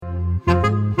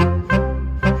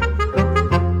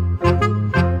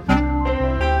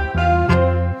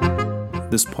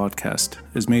This podcast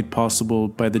is made possible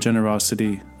by the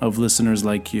generosity of listeners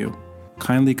like you.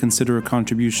 Kindly consider a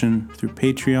contribution through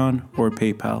Patreon or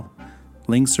PayPal.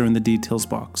 Links are in the details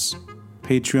box.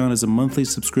 Patreon is a monthly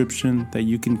subscription that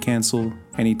you can cancel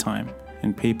anytime,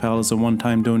 and PayPal is a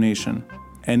one-time donation.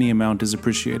 Any amount is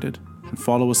appreciated. And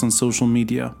follow us on social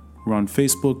media. We're on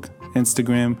Facebook,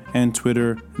 Instagram, and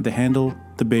Twitter, the handle,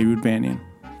 The Beirut Banyan.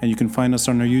 And you can find us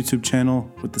on our YouTube channel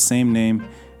with the same name,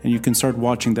 and you can start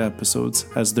watching the episodes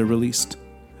as they're released.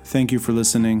 Thank you for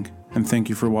listening, and thank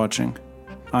you for watching.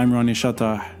 I'm Ronnie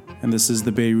Shatah, and this is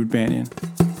the Beirut Banyan.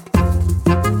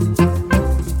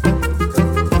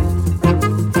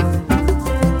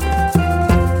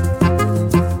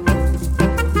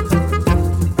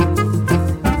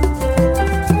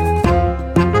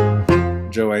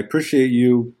 Joe, I appreciate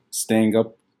you staying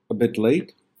up a bit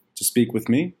late to speak with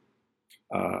me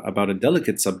about a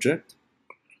delicate subject.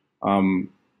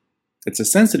 It's a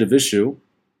sensitive issue,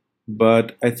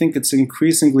 but I think it's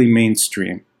increasingly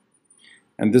mainstream.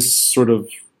 And this sort of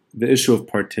the issue of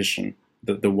partition,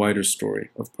 the wider story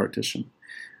of partition.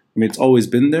 I mean, it's always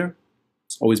been there.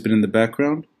 It's always been in the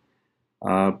background.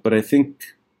 But I think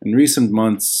in recent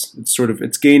months,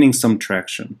 it's gaining some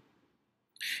traction.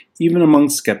 Even among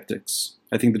skeptics,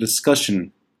 I think the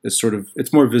discussion is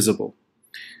it's more visible.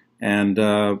 And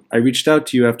I reached out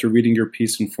to you after reading your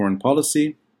piece in Foreign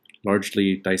Policy,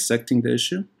 largely dissecting the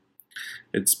issue.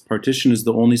 Its partition is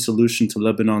the only solution to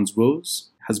Lebanon's woes.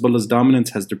 Hezbollah's dominance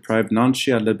has deprived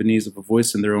non-Shia Lebanese of a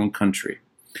voice in their own country.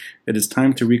 It is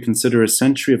time to reconsider a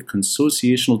century of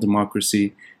consociational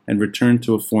democracy and return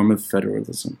to a form of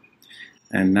federalism.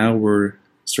 And now we're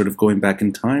sort of going back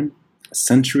in time, a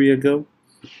century ago,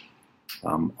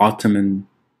 Ottoman,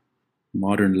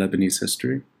 modern Lebanese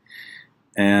history.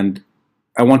 And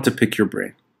I want to pick your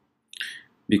brain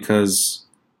because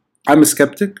I'm a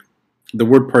skeptic. The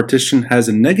word partition has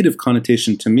a negative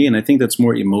connotation to me, and I think that's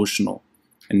more emotional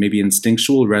and maybe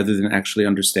instinctual rather than actually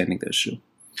understanding the issue.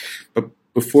 But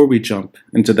before we jump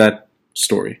into that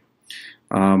story,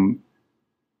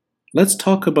 let's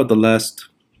talk about the last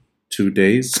 2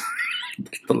 days,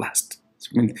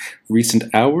 recent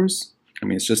hours. I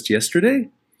mean, it's just yesterday.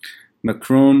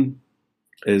 Macron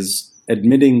is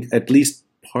admitting at least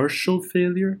partial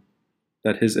failure,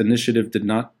 that his initiative did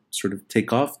not sort of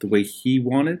take off the way he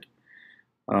wanted.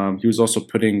 He was also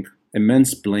putting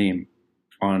immense blame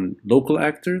on local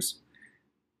actors,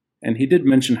 and he did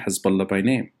mention Hezbollah by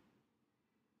name.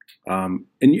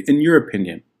 In your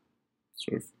opinion,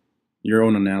 sort of your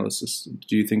own analysis,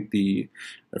 do you think the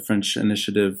French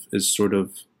initiative is sort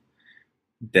of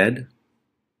dead?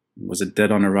 Was it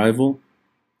dead on arrival?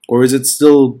 Or is it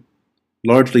still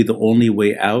largely the only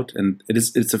way out, and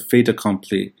it's a fait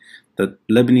accompli that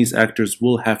Lebanese actors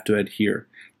will have to adhere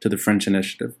to the French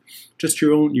initiative? Just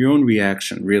your own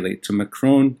reaction, really, to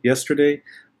Macron yesterday,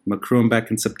 Macron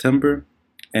back in September,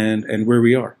 and where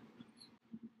we are.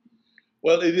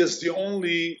 Well, it is the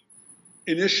only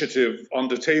initiative on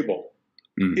the table.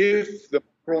 If the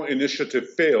Macron initiative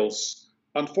fails,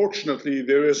 unfortunately,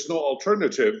 there is no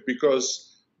alternative because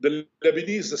the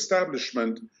Lebanese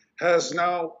establishment has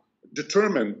now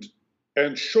determined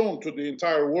and shown to the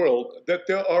entire world that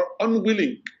they are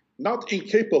unwilling, not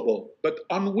incapable, but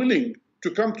unwilling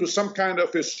to come to some kind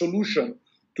of a solution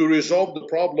to resolve the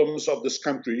problems of this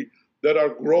country that are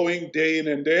growing day in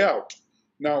and day out.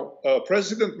 Now,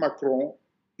 President Macron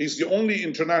is the only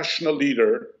international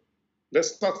leader.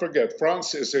 Let's not forget,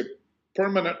 France is a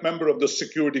permanent member of the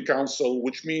Security Council,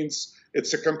 which means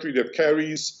it's a country that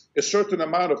carries a certain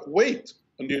amount of weight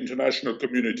in the international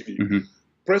community. Mm-hmm.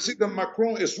 President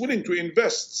Macron is willing to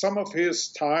invest some of his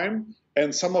time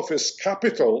and some of his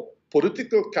capital,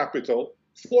 political capital,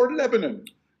 for Lebanon.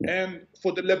 And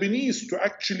for the Lebanese to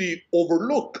actually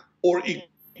overlook or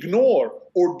ignore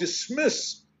or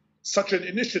dismiss such an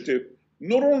initiative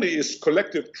not only is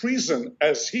collective treason,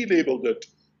 as he labeled it,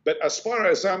 but as far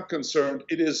as I'm concerned,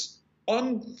 it is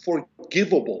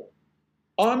unforgivable.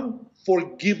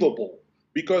 Unforgivable.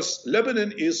 Because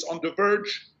Lebanon is on the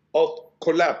verge of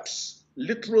collapse,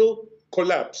 literal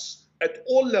collapse at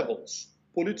all levels,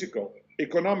 political,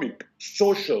 economic,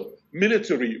 social,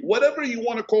 military, whatever you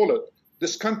want to call it.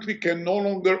 This country can no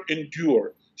longer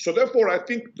endure. So therefore, I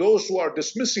think those who are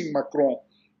dismissing Macron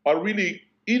are really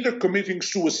either committing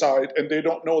suicide and they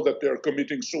don't know that they're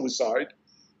committing suicide,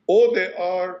 or they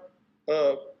are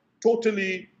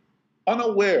totally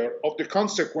unaware of the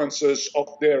consequences of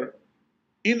their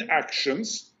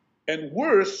inactions. And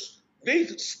worse, they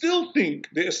still think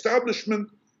the establishment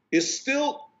is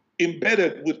still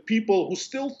embedded with people who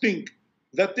still think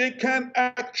that they can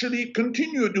actually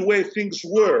continue the way things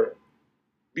were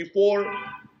before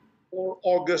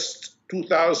August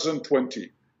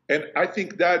 2020. And I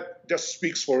think that just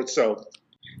speaks for itself.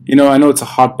 I know it's a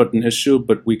hot button issue,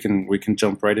 but we can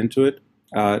jump right into it.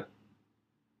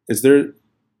 Is there, in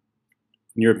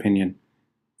your opinion,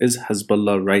 is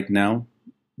Hezbollah right now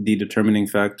the determining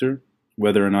factor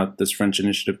whether or not this French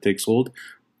initiative takes hold,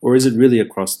 or is it really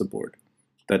across the board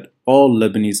that all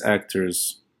Lebanese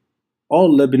actors,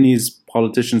 all Lebanese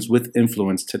politicians with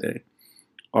influence today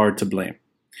are to blame?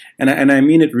 And I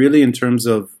mean it really in terms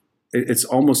of it's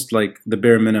almost like the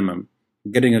bare minimum,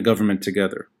 getting a government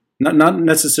together. Not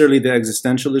necessarily the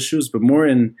existential issues, but more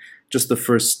in just the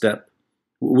first step.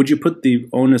 Would you put the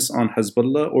onus on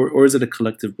Hezbollah, or is it a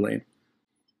collective blame?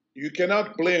 You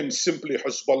cannot blame simply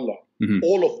Hezbollah. Mm-hmm.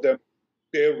 All of them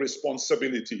bear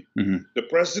responsibility. Mm-hmm. The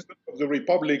President of the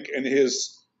Republic and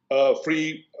his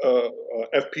Free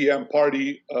FPM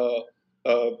party,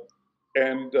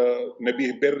 and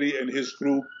Nabih Berri and his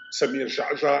group, Samir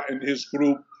Sha'ja and his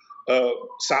group,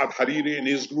 Saad Hariri and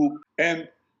his group. And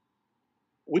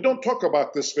we don't talk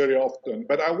about this very often,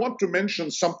 but I want to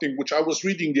mention something which I was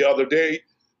reading the other day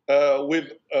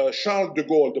with Charles de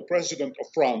Gaulle, the President of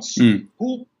France,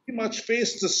 who pretty much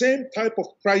faced the same type of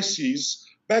crises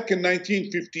back in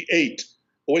 1958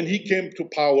 when he came to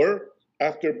power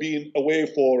after being away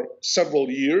for several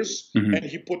years, and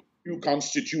he put a new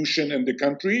constitution in the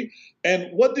country.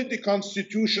 And what did the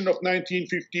Constitution of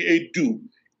 1958 do?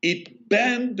 It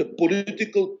banned the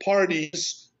political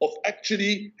parties of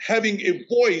actually having a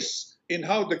voice in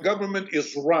how the government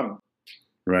is run.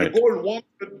 Right. De Gaulle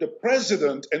wanted the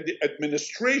president and the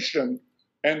administration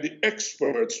and the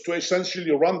experts to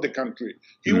essentially run the country.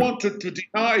 He wanted to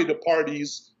deny the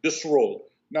parties this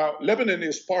role. Now, Lebanon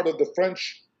is part of the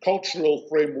French cultural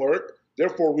framework.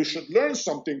 Therefore, we should learn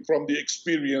something from the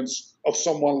experience of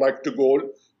someone like de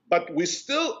Gaulle. But we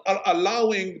still are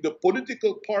allowing the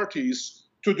political parties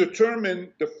to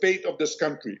determine the fate of this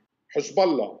country.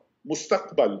 Hezbollah,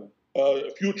 Mustaqbal,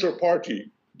 Future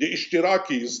Party, the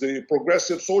Ishtirakis, the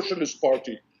Progressive Socialist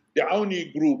Party, the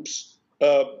Aouni groups,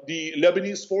 the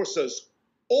Lebanese forces,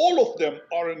 all of them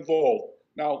are involved.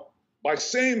 Now, by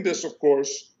saying this, of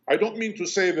course, I don't mean to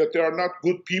say that there are not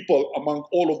good people among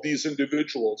all of these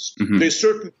individuals. They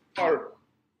certainly are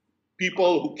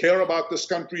people who care about this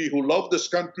country, who love this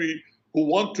country, who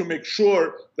want to make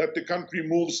sure that the country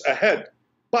moves ahead.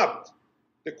 But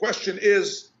the question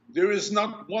is, there is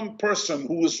not one person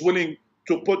who is willing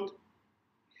to put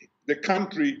the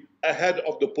country ahead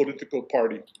of the political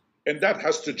party. And that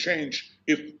has to change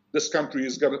if this country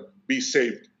is going to be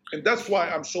saved. And that's why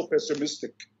I'm so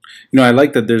pessimistic. I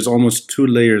like that there's almost two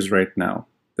layers right now.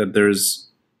 That there's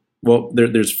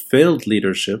failed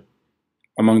leadership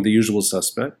among the usual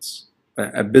suspects,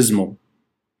 abysmal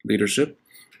leadership.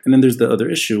 And then there's the other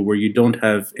issue where you don't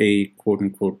have a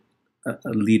quote-unquote a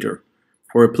leader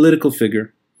or a political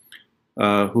figure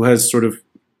who has sort of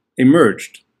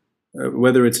emerged,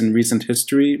 whether it's in recent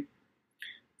history,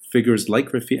 figures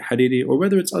like Rafiq Hariri, or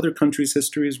whether it's other countries'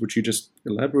 histories, which you just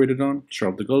elaborated on,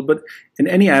 Charles de Gaulle. But in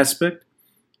any aspect,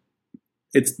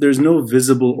 there's no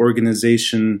visible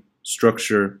organization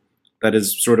structure that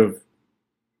is sort of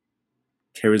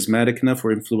charismatic enough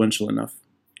or influential enough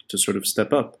to sort of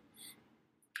step up.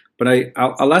 But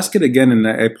I'll ask it again, and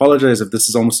I apologize if this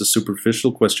is almost a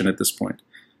superficial question at this point.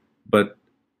 But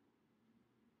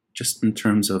just in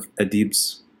terms of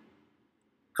Adib's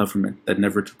government that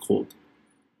never took hold,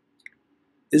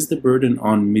 is the burden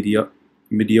on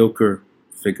mediocre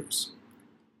figures,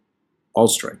 all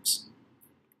stripes?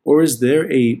 Or is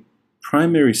there a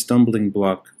primary stumbling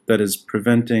block that is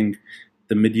preventing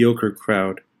the mediocre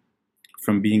crowd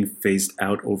from being phased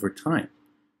out over time?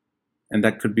 And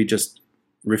that could be just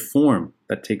reform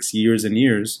that takes years and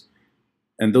years,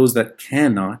 and those that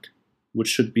cannot, which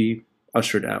should be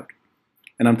ushered out.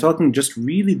 And I'm talking just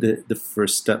really the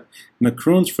first step.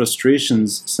 Macron's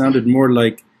frustrations sounded more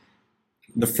like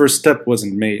the first step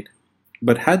wasn't made.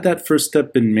 But had that first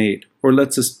step been made, or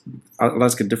I'll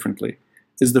ask it differently,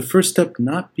 is the first step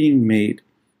not being made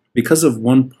because of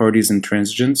one party's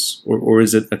intransigence, or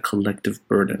is it a collective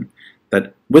burden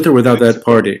that, with or without that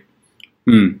party?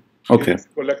 Okay. It's a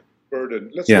collective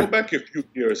burden. Let's go back a few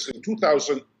years. In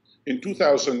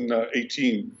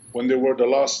 2018, when there were the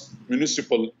last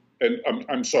municipal and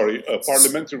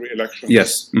parliamentary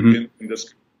elections in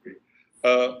this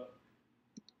country.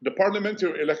 The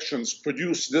parliamentary elections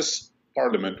produced this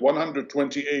parliament,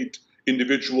 128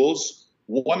 individuals,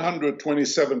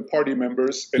 127 party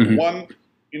members, and one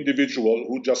individual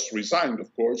who just resigned,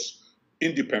 of course,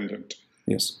 independent.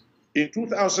 Yes. In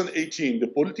 2018, the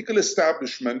political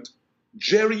establishment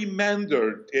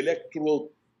gerrymandered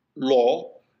electoral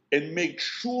law and made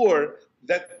sure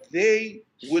that they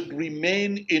would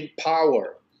remain in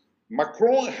power.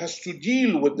 Macron has to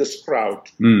deal with this crowd.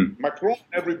 Macron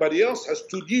and everybody else has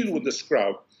to deal with this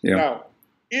crowd. Yeah. Now,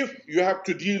 if you have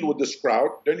to deal with this crowd,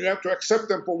 then you have to accept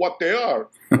them for what they are.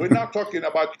 We're not talking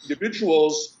about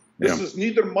individuals. This is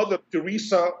neither Mother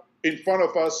Teresa in front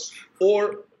of us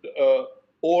or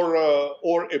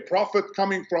a prophet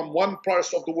coming from one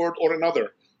part of the world or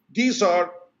another. These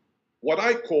are what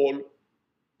I call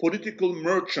political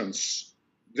merchants.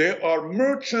 They are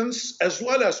merchants as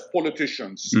well as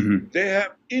politicians. They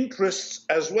have interests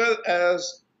as well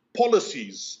as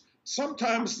policies.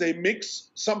 Sometimes they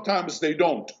mix, sometimes they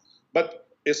don't. But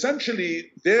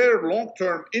essentially, their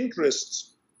long-term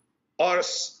interests are,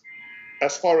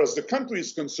 as far as the country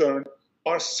is concerned,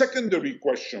 are secondary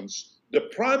questions. The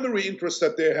primary interests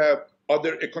that they have are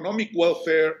their economic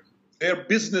welfare, their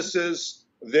businesses,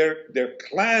 their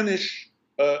clannish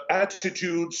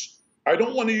attitudes. I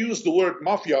don't want to use the word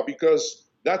mafia because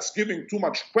that's giving too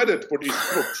much credit for these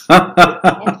groups.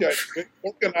 The mafia is very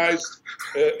organized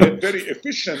and very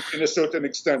efficient in a certain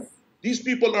extent. These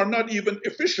people are not even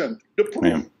efficient. The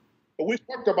proof, we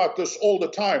talked about this all the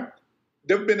time.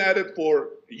 They've been at it for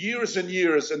years and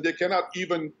years, and they cannot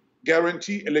even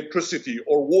guarantee electricity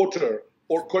or water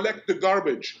or collect the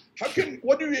garbage.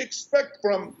 What do you expect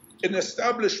from an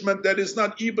establishment that is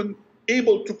not even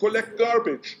able to collect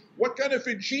garbage? What kind of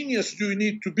a genius do you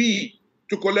need to be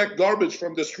to collect garbage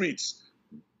from the streets?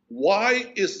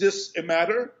 Why is this a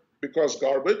matter? Because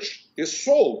garbage is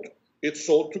sold. It's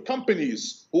sold to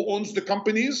companies. Who owns the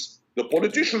companies? The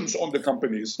politicians own the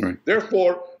companies. Right.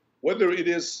 Therefore, whether it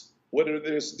is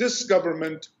this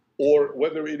government or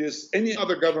whether it is any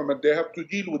other government, they have to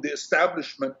deal with the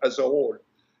establishment as a whole.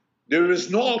 There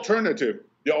is no alternative.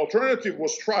 The alternative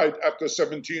was tried after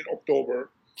 17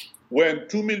 October when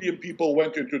 2 million people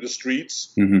went into the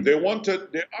streets. They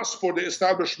asked for the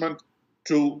establishment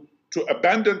to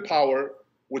abandon power,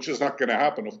 which is not going to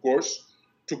happen, of course,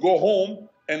 to go home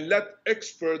and let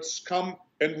experts come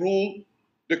and rule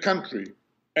the country.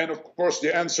 And of course,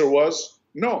 the answer was,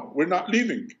 no, we're not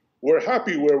leaving. We're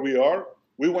happy where we are.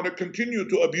 We want to continue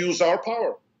to abuse our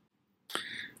power.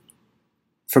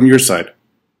 From your side,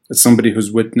 as somebody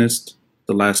who's witnessed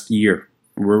the last year,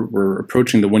 we're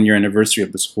approaching the 1-year anniversary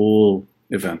of this whole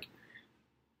event.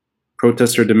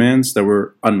 Protester demands that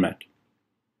were unmet.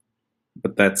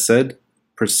 But that said,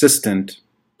 persistent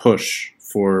push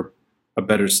for a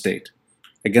better state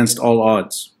against all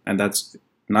odds. And that's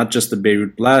not just the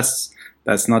Beirut blasts,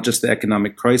 that's not just the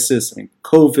economic crisis,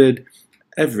 COVID,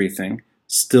 everything,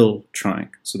 still trying.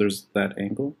 So there's that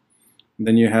angle. And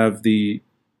then you have the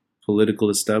political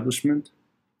establishment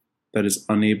that is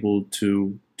unable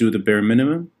to do the bare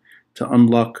minimum to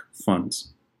unlock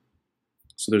funds.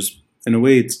 So there's, in a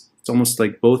way, it's almost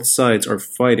like both sides are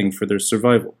fighting for their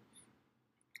survival.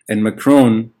 And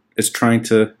Macron is trying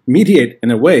to mediate, in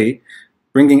a way,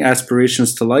 bringing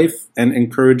aspirations to life and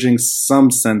encouraging some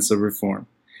sense of reform.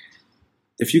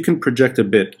 If you can project a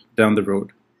bit down the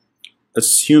road,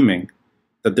 assuming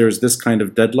that there is this kind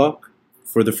of deadlock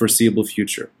for the foreseeable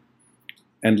future,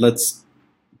 and let's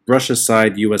brush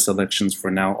aside US elections for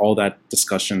now, all that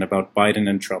discussion about Biden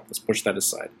and Trump, let's push that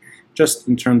aside. Just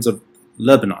in terms of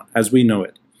Lebanon, as we know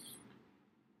it,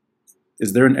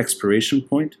 is there an expiration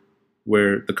point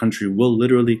where the country will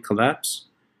literally collapse?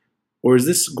 Or is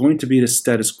this going to be the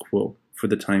status quo for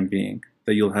the time being,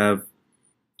 that you'll have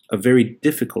a very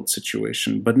difficult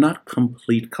situation, but not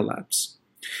complete collapse?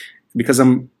 Because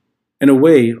I'm, in a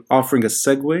way, offering a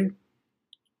segue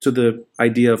to the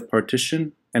idea of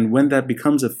partition, and when that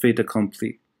becomes a fait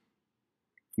accompli,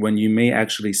 when you may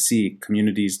actually see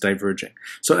communities diverging.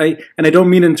 So I don't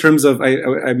mean in terms of,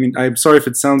 I mean, I'm sorry if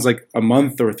it sounds like a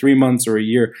month or 3 months or a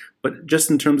year, but just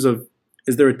in terms of,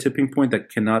 is there a tipping point that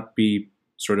cannot be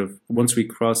sort of, once we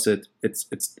cross it, it's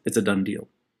a done deal?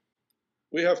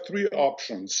 We have 3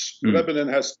 options. Lebanon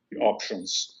has 3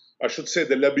 options. I should say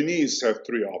the Lebanese have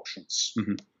 3 options.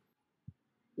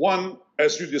 One,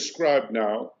 as you described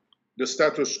now, the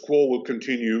status quo will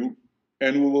continue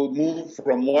and we will move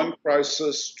from one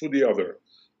crisis to the other.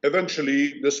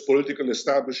 Eventually, this political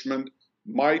establishment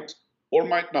might or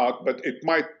might not, but it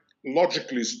might,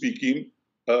 logically speaking,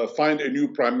 find a new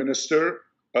prime minister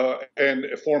and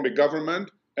form a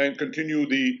government and continue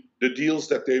the deals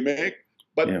that they make.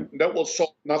 But that will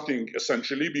solve nothing,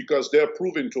 essentially, because they are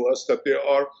proving to us that they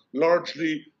are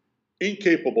largely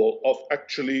incapable of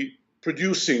actually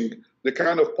producing the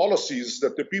kind of policies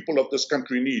that the people of this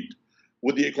country need.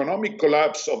 With the economic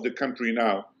collapse of the country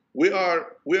now, We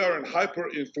are in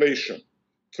hyperinflation,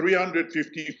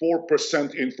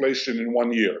 354% inflation in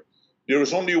 1 year. There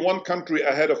is only one country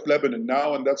ahead of Lebanon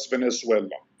now, and that's Venezuela.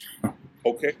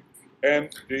 Okay, and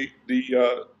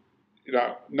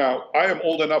now I am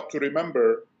old enough to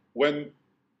remember when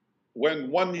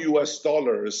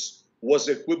 $1 was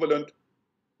equivalent,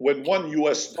 when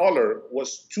 $1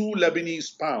 was 2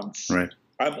 Lebanese pounds. Right.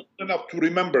 I'm old enough to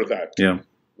remember that. Yeah.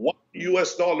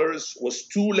 $1 was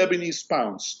 2 Lebanese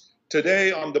pounds.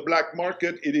 Today on the black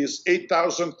market, it is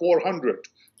 8,400.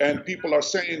 And people are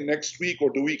saying next week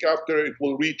or the week after it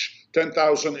will reach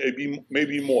 10,000,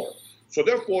 maybe more. So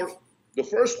therefore, the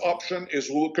first option is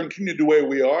we'll continue the way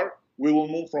we are. We will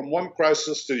move from one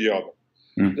crisis to the other.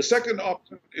 The second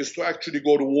option is to actually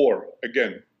go to war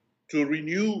again, to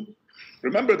renew.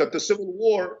 Remember that the Civil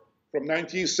War from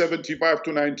 1975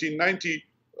 to 1990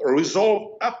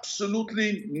 resolved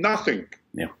absolutely nothing.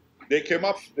 Yeah. They came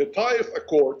up, the Taif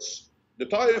Accords. The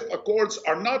Taif Accords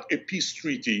are not a peace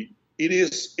treaty. It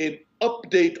is an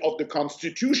update of the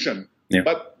Constitution. Yeah.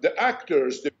 But the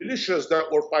actors, the militias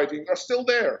that were fighting are still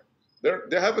there.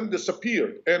 They haven't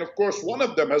disappeared. And of course, one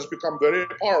of them has become very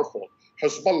powerful,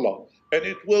 Hezbollah. And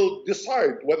it will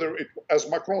decide whether it, as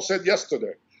Macron said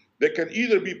yesterday, they can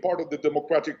either be part of the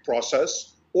democratic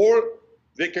process or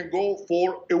they can go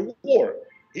for a war.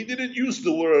 He didn't use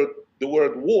the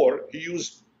word war. He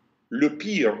used le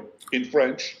pire in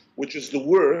French, which is the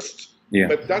worst. Yeah.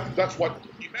 But that's what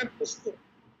he meant was good.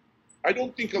 I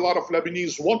don't think a lot of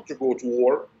Lebanese want to go to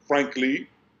war, frankly.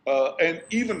 And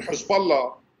even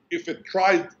Hezbollah, if it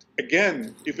tried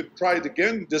again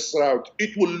this route,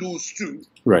 it will lose too.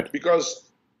 Right. Because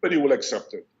nobody will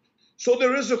accept it. So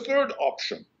there is a third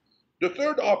option. The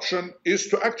third option is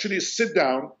to actually sit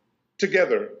down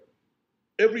together,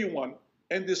 everyone,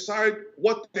 and decide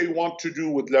what they want to do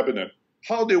with Lebanon,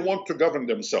 how they want to govern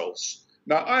themselves.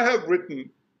 Now, I have written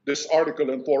this article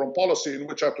in Foreign Policy in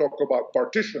which I talk about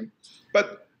partition,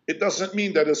 but it doesn't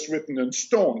mean that it's written in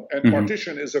stone. And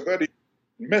partition is a very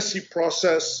messy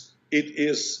process. It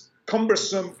is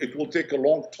cumbersome. It will take a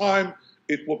long time.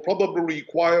 It will probably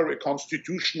require a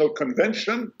constitutional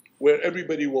convention where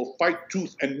everybody will fight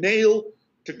tooth and nail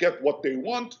to get what they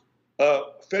want,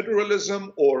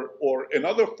 federalism or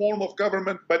another form of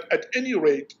government. But at any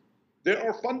rate, there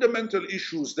are fundamental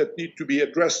issues that need to be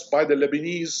addressed by the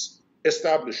Lebanese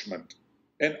establishment.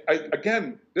 And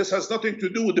again, this has nothing to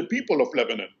do with the people of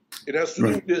Lebanon. It has to do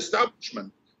with the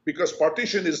establishment, because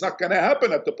partition is not going to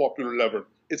happen at the popular level.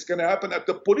 It's going to happen at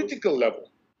the political level.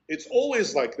 It's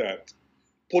always like that.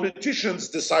 Politicians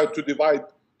decide to divide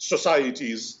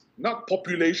societies, not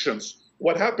populations.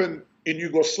 What happened in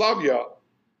Yugoslavia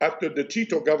after the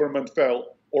Tito government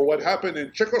fell, or what happened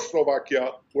in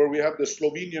Czechoslovakia, where we have the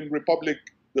Slovenian Republic,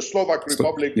 the Slovak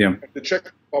Republic, and the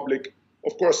Czech Republic.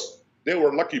 Of course, they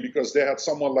were lucky because they had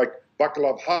someone like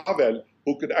Václav Havel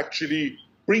who could actually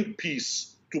bring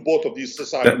peace to both of these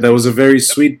societies. That was a very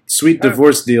sweet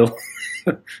divorce deal.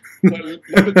 Well,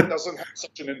 Lebanon doesn't have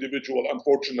such an individual,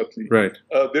 unfortunately. Right.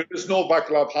 There is no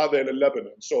Václav Havel in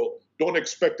Lebanon, so don't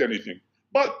expect anything.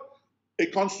 But a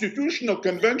constitutional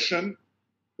convention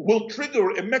will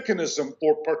trigger a mechanism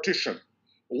for partition.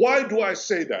 Why do I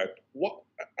say that?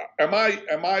 Am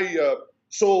I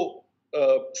so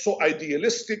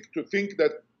idealistic to think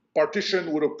that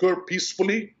partition would occur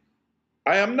peacefully?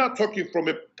 I am not talking from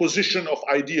a position of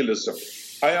idealism.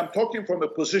 I am talking from a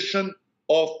position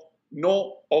of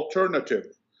no alternative.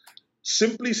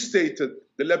 Simply stated,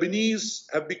 the Lebanese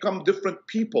have become different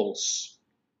peoples.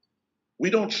 We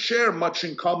don't share much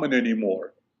in common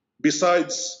anymore,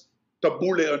 besides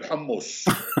tabbouleh and hummus.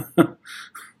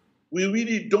 We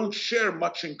really don't share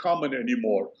much in common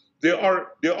anymore. There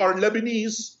are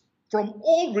Lebanese from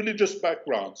all religious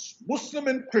backgrounds, Muslim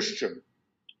and Christian,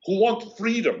 who want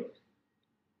freedom.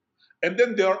 And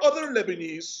then there are other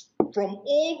Lebanese from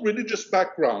all religious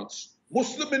backgrounds,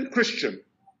 Muslim and Christian,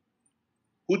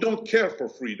 who don't care for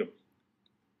freedom.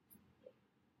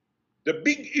 The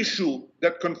big issue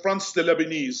that confronts the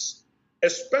Lebanese,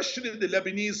 especially the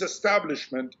Lebanese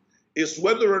establishment, is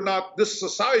whether or not this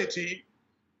society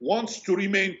wants to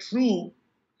remain true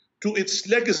to its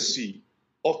legacy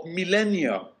of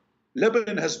millennia.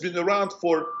 Lebanon has been around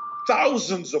for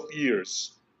thousands of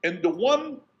years. And the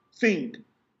one thing,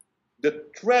 the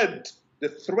thread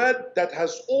that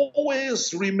has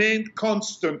always remained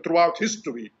constant throughout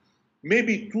history,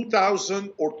 maybe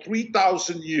 2,000 or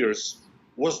 3,000 years,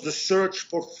 was the search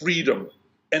for freedom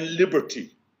and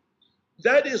liberty.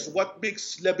 That is what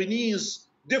makes Lebanese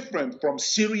different from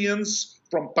Syrians,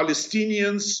 from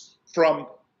Palestinians, from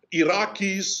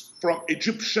Iraqis, from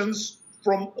Egyptians,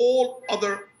 from all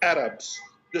other Arabs.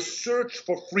 the search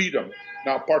for freedom.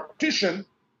 Now, partition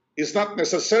is not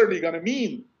necessarily going to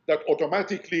mean that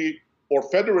automatically, or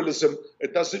federalism,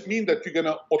 it doesn't mean that you're going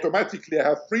to automatically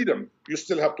have freedom. You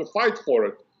still have to fight for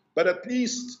it. But at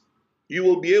least you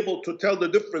will be able to tell the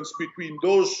difference between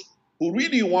those who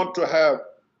really want to have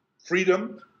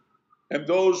freedom and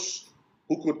those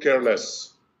who could care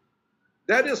less.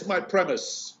 That is my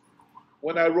premise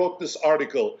when I wrote this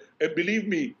article. And believe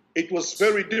me, it was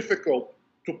very difficult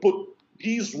to put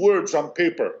these words on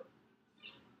paper,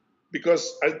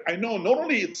 because I know not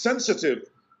only it's sensitive,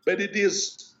 but it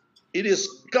is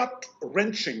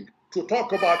gut-wrenching to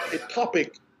talk about a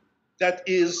topic that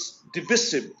is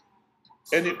divisive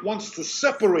and it wants to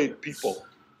separate people.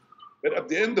 But at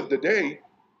the end of the day,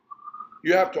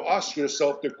 you have to ask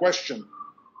yourself the question,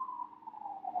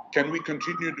 can we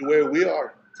continue the way we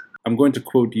are? I'm going to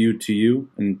quote you to you,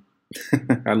 and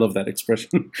I love that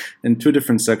expression, in two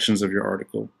different sections of your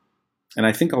article. And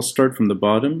I think I'll start from the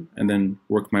bottom and then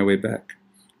work my way back.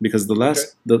 Because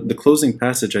the closing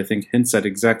passage, I think, hints at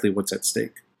exactly what's at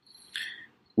stake.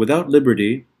 Without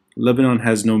liberty, Lebanon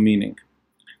has no meaning,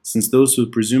 since those who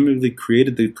presumably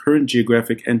created the current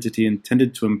geographic entity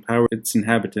intended to empower its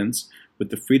inhabitants with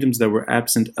the freedoms that were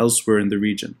absent elsewhere in the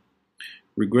region.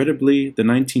 Regrettably, the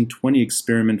 1920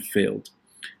 experiment failed,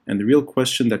 and the real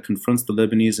question that confronts the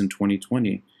Lebanese in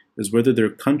 2020 is whether their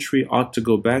country ought to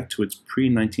go back to its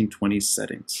pre-1920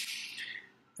 settings.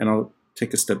 And I'll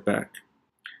take a step back.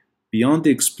 Beyond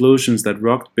the explosions that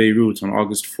rocked Beirut on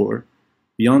August 4,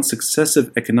 beyond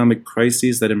successive economic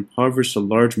crises that impoverished a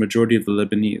large majority of the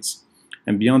Lebanese,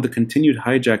 and beyond the continued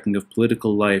hijacking of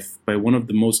political life by one of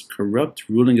the most corrupt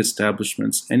ruling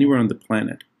establishments anywhere on the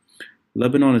planet,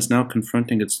 Lebanon is now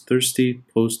confronting its thirsty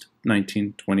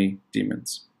post-1920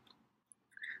 demons.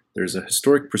 There's a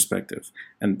historic perspective,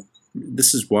 and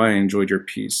this is why I enjoyed your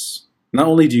piece. Not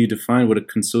only do you define what a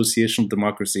consociational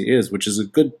democracy is, which is a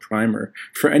good primer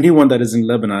for anyone that is in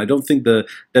Lebanon. I don't think the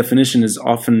definition is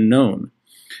often known.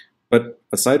 But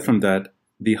aside from that,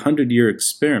 the 100-year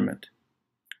experiment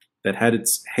that had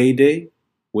its heyday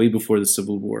way before the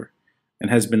Civil War and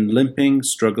has been limping,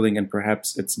 struggling, and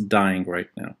perhaps it's dying right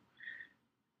now.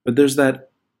 But there's that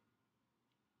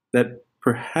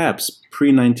perhaps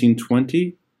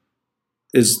pre-1920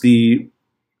 is the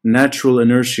natural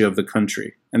inertia of the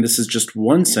country. And this is just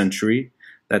one century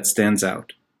that stands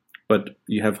out. But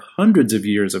you have hundreds of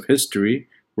years of history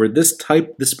where this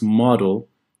model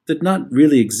did not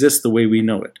really exist the way we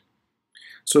know it.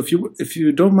 So if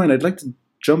you don't mind, I'd like to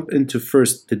jump into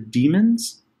first the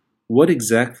demons. What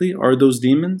exactly are those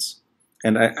demons?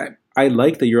 And I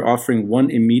like that you're offering one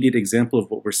immediate example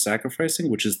of what we're sacrificing,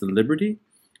 which is the liberty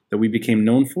that we became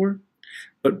known for.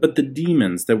 But the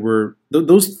demons that were,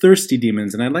 those thirsty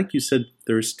demons, and I like you said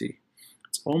thirsty.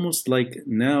 It's almost like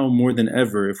now more than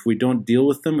ever, if we don't deal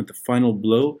with them at the final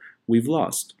blow, we've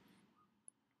lost.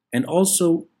 And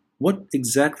also, what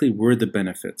exactly were the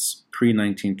benefits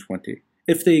pre-1920,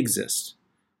 if they exist,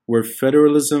 where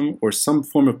federalism or some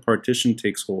form of partition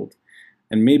takes hold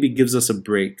and maybe gives us a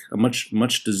break, a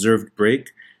much deserved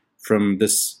break from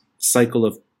this cycle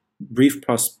of brief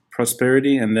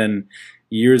prosperity and then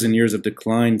years and years of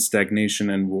decline, stagnation,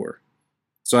 and war?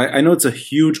 So I know it's a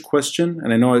huge question,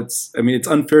 and I know it's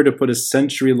unfair to put a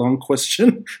century-long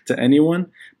question to anyone,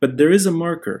 but there is a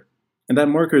marker, and that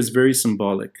marker is very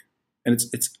symbolic. And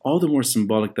it's all the more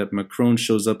symbolic that Macron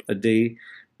shows up a day.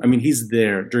 He's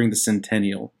there during the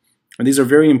centennial. And these are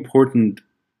very important.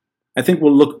 I think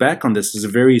we'll look back on this as a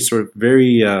very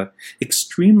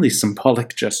extremely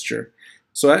symbolic gesture.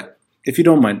 So if you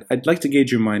don't mind, I'd like to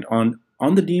gauge your mind on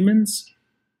the demons.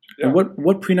 Yeah. And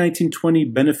what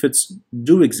pre-1920 benefits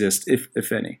do exist,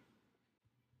 if any?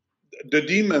 The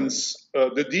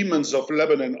demons of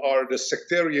Lebanon are the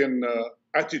sectarian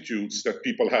attitudes that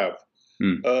people have.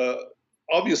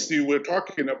 Obviously, we're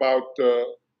talking about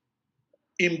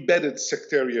embedded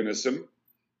sectarianism,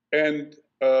 and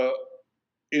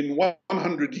in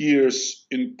 100 years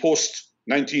in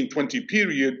post-1920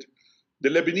 period, the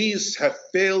Lebanese have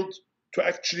failed to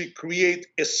actually create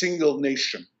a single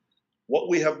nation. What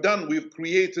we have done, we've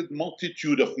created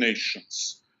multitude of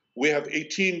nations. We have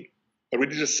 18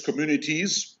 religious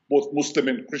communities, both Muslim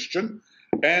and Christian,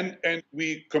 and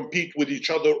we compete with each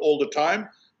other all the time,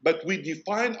 but we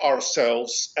define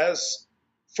ourselves as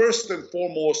first and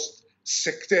foremost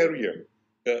sectarian,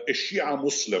 a Shia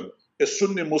Muslim, a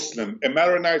Sunni Muslim, a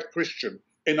Maronite Christian,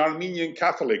 an Armenian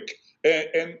Catholic,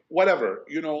 and whatever,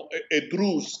 a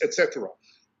Druze, etc.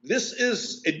 This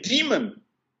is a demon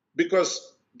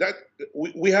because that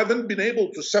we haven't been able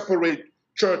to separate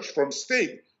church from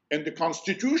state. And the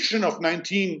Constitution of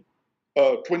 19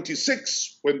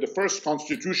 26, when the first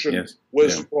constitution Yes.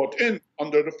 was brought in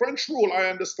under the French rule. I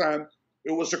understand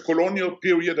it was a colonial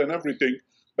period and everything,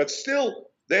 but still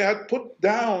they had put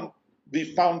down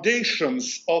the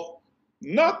foundations of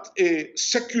not a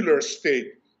secular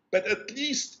state, but at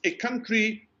least a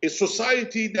country, a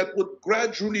society that would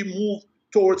gradually move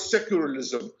towards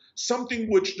secularism, something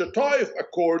which the Taif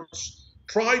Accords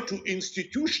try to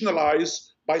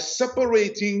institutionalize by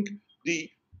separating the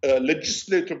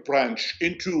legislative branch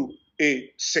into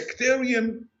a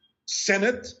sectarian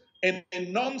Senate and a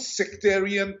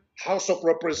non-sectarian House of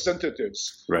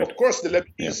Representatives. Right. Of course, the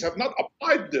Lebanese have not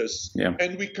applied this,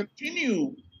 and we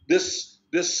continue this.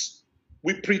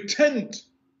 We pretend.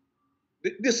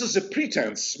 This is a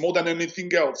pretense more than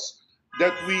anything else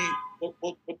that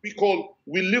what we call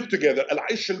we live together,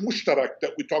 al-aish al-mushtarak,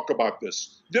 that we talk about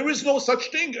this. There is no such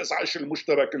thing as aish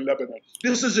al-mushtarak in Lebanon.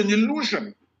 This is an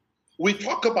illusion. We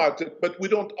talk about it, but we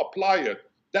don't apply it.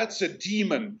 That's a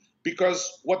demon,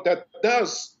 because what that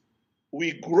does,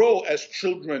 we grow as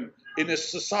children in a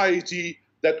society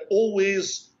that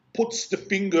always puts the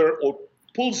finger or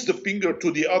pulls the finger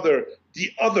to the other,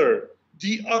 the other,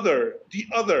 the other, the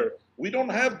other. We don't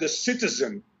have the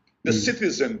citizen, the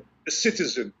citizen, the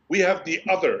citizen. We have the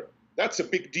other. That's a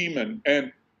big demon.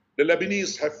 And the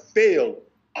Lebanese have failed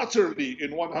utterly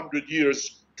in 100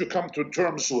 years to come to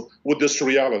terms with this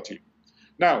reality.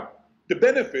 Now, the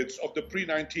benefits of the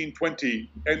pre-1920,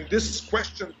 and this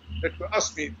question that you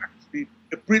asked me is actually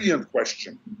a brilliant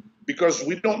question, because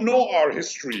we don't know our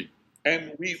history,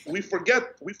 and we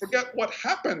forget what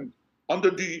happened under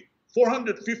the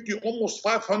 450, almost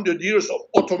 500 years of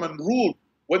Ottoman rule,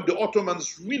 when the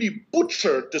Ottomans really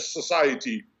butchered this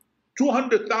society.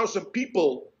 200,000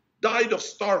 people died of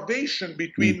starvation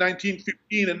between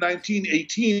 1915 and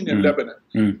 1918 in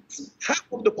Lebanon. Half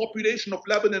of the population of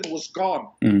Lebanon was gone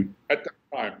at that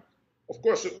time. Of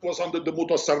course, it was under the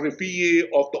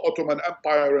Mutasarrifiyye of the Ottoman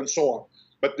Empire and so on.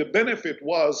 But the benefit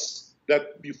was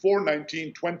that before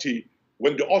 1920,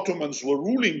 when the Ottomans were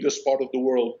ruling this part of the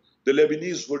world, the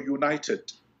Lebanese were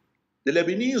united. The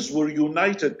Lebanese were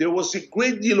united. There was a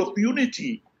great deal of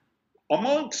unity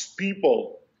amongst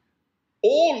people.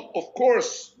 All, of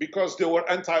course, because they were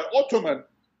anti-Ottoman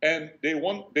and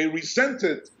they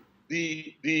resented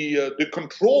the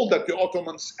control that the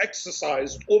Ottomans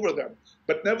exercised over them.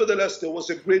 But nevertheless, there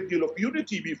was a great deal of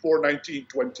unity before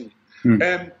 1920.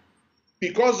 And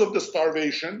because of the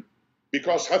starvation,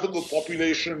 because half of the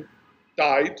population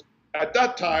died, at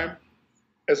that time,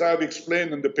 as I have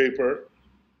explained in the paper,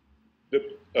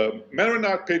 the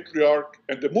Maronite Patriarch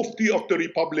and the Mufti of the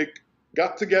Republic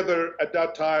got together at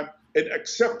that time and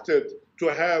accepted to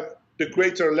have the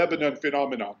Greater Lebanon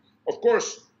phenomenon. Of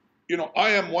course,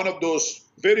 I am one of those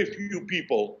very few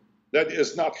people that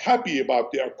is not happy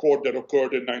about the accord that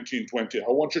occurred in 1920. I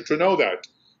want you to know that,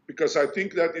 because I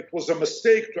think that it was a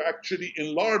mistake to actually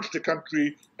enlarge the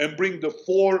country and bring the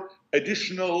 4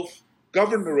 additional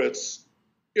governorates,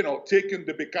 taking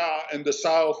the Bekaa in the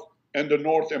south and the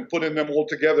north and putting them all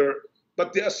together.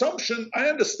 But the assumption, I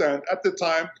understand, at the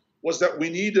time was that we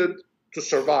needed to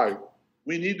survive.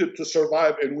 We needed to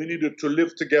survive and we needed to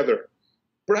live together.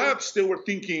 Perhaps they were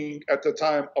thinking at the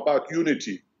time about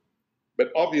unity.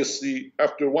 But obviously,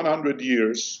 after 100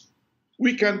 years,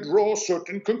 we can draw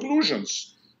certain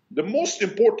conclusions. The most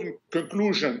important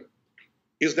conclusion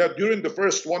is that during the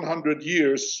first 100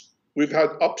 years, we've had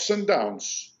ups and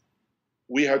downs.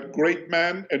 We had great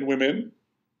men and women,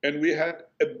 and we had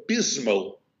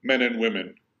abysmal men and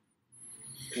women.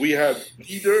 We had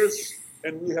leaders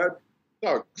and we had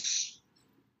thugs.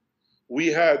 We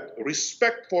had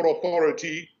respect for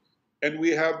authority and we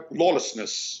have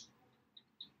lawlessness.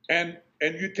 And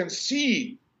you can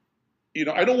see,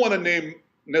 I don't want to name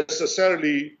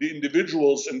necessarily the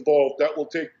individuals involved. That will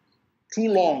take too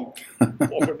long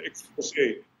of an expose.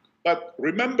 But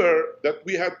remember that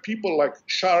we had people like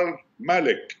Charles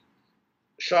Malik.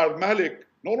 Charles Malik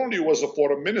not only was a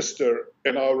foreign minister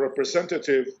and our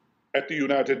representative at the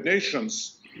United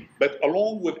Nations, but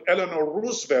along with Eleanor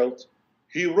Roosevelt,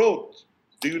 he wrote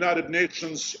the United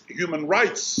Nations human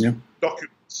rights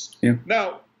documents.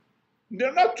 Now, there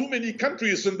are not too many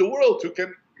countries in the world who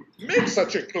can make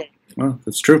such a claim. Well,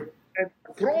 that's true. And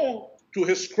Macron, to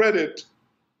his credit,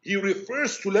 he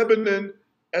refers to Lebanon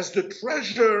as the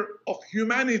treasure of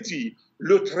humanity,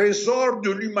 le trésor de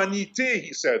l'humanité,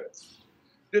 he said.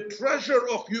 The treasure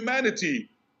of humanity.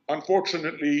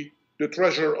 Unfortunately, the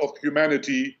treasure of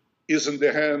humanity is in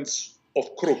the hands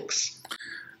of crooks.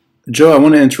 Joe, I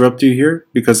want to interrupt you here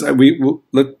because we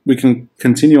can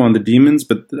continue on the demons,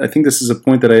 but I think this is a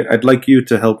point that I'd like you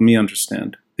to help me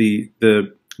understand.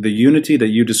 The unity that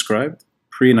you described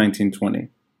pre-1920,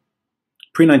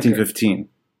 pre-1915,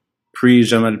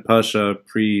 pre-Jamal Pasha,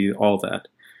 pre-all that.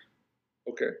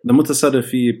 Okay. The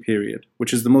Mutasarrifiyya period,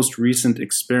 which is the most recent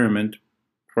experiment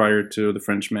prior to the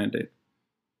French Mandate.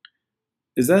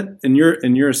 Is that, in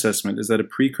your assessment, is that a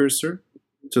precursor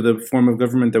to the form of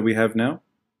government that we have now?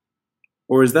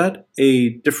 Or is that a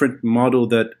different model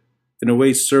that, in a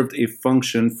way, served a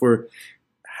function for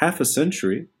half a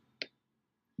century,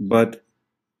 but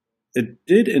it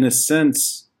did, in a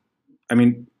sense, I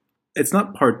mean, it's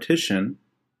not partition,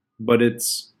 but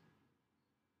it's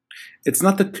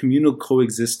not the communal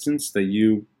coexistence that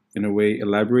you, in a way,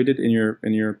 elaborated in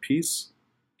your piece,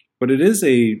 but it is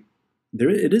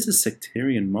a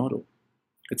sectarian model.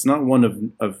 It's not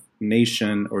one of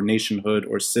nation or nationhood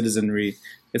or citizenry.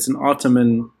 It's an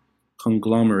Ottoman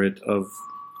conglomerate of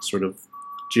sort of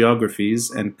geographies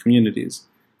and communities.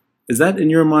 Is that, in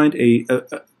your mind, a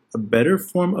better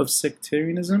form of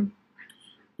sectarianism?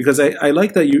 Because I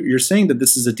like that you're saying that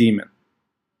this is a demon.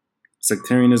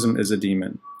 Sectarianism is a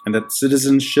demon, and that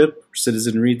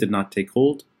citizenry did not take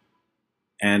hold,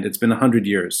 and it's been 100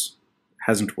 years. It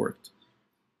hasn't worked.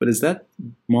 But is that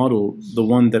model the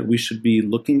one that we should be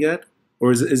looking at,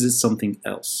 or is it something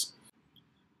else?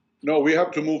 No, we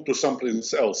have to move to something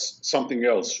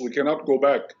else. We cannot go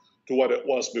back to what it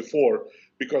was before,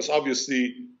 because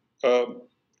obviously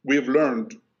we've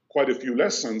learned quite a few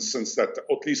lessons since that,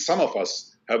 or at least some of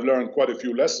us have learned quite a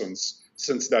few lessons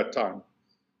since that time.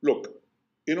 Look,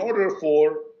 in order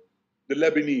for the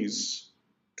Lebanese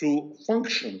to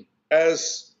function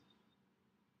as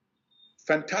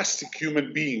fantastic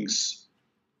human beings,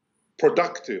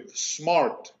 productive,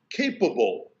 smart,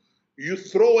 capable, you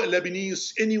throw a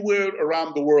Lebanese anywhere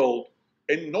around the world,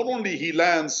 and not only he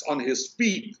lands on his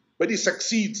feet, but he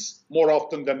succeeds more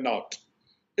often than not.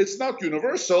 It's not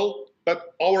universal,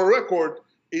 but our record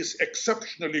is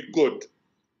exceptionally good.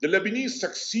 The Lebanese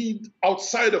succeed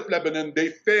outside of Lebanon, they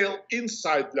fail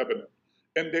inside Lebanon.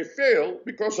 And they fail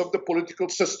because of the political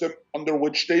system under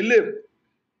which they live.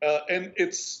 And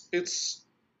it's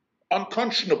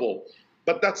unconscionable,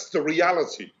 but that's the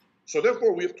reality. So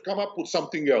therefore, we have to come up with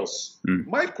something else.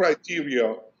 My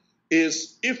criteria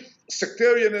is, if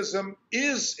sectarianism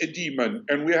is a demon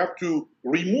and we have to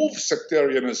remove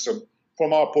sectarianism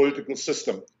from our political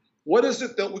system, what is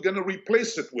it that we're going to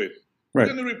replace it with? Right.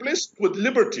 We're going to replace it with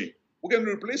liberty. We're going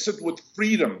to replace it with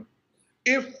freedom.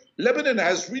 If Lebanon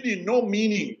has really no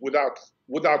meaning without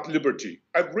liberty,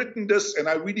 I've written this and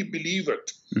I really believe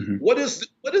it. Mm-hmm. What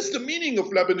is the meaning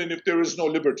of Lebanon if there is no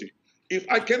liberty? If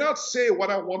I cannot say what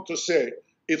I want to say,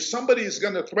 if somebody is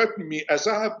going to threaten me, as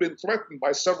I have been threatened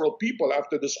by several people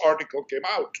after this article came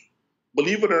out,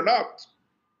 believe it or not,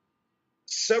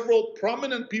 several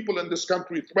prominent people in this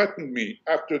country threatened me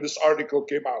after this article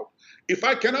came out. If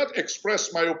I cannot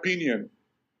express my opinion,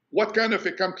 what kind of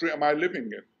a country am I living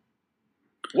in?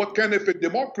 What kind of a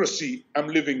democracy I'm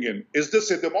living in? Is this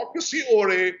a democracy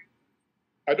or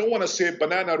I don't want to say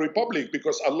banana republic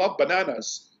because I love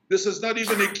bananas. This is not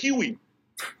even a kiwi.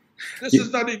 This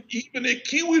is not even a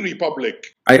kiwi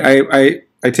republic.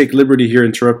 I take liberty here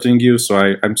interrupting you,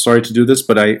 so I'm sorry to do this,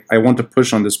 but I want to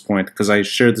push on this point because I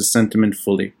share the sentiment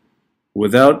fully.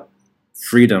 Without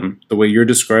freedom, the way you're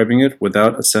describing it,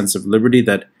 without a sense of liberty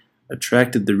that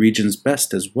attracted the region's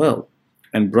best as well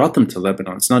and brought them to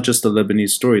Lebanon. It's not just a Lebanese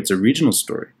story, it's a regional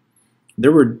story.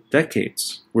 There were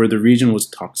decades where the region was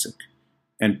toxic,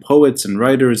 and poets and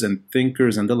writers and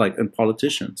thinkers and the like, and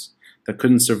politicians that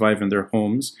couldn't survive in their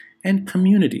homes, and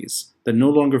communities that no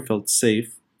longer felt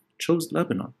safe chose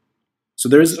Lebanon. So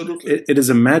it is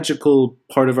a magical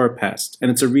part of our past,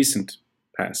 and it's a recent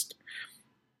past.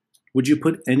 Would you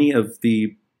put any of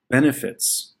the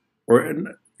benefits or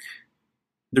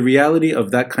the reality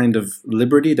of that kind of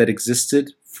liberty that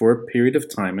existed for a period of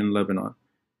time in Lebanon,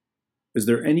 is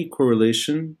there any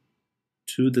correlation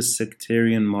to the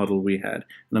sectarian model we had?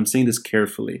 And I'm saying this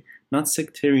carefully, not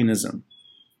sectarianism,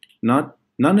 not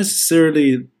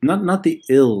necessarily, not the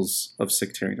ills of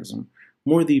sectarianism,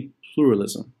 more the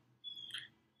pluralism.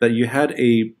 That you had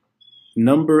a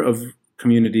number of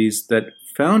communities that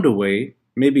found a way,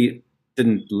 maybe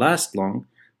didn't last long,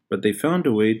 but they found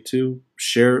a way to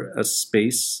share a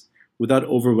space without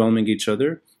overwhelming each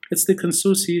other. It's the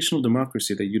consociational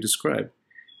democracy that you describe.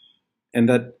 And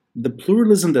that the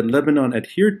pluralism that Lebanon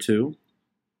adhered to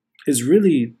is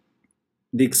really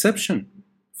the exception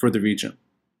for the region.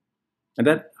 And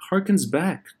that harkens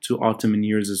back to Ottoman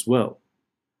years as well.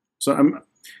 So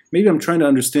I'm trying to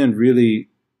understand really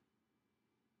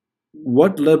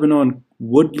what Lebanon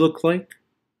would look like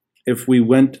if we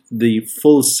went the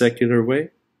full secular way,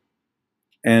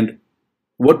 and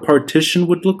what partition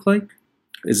would look like,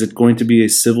 Is it going to be a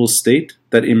civil state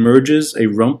that emerges, a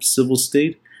rump civil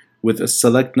state with a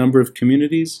select number of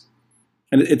communities?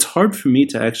 And it's hard for me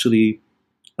to actually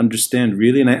understand,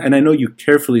 really. And I know you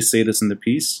carefully say this in the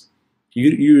piece. You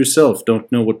yourself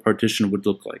don't know what partition would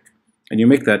look like. And you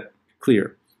make that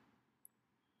clear.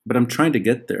 But I'm trying to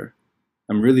get there.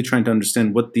 I'm really trying to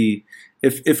understand what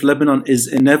if Lebanon is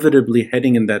inevitably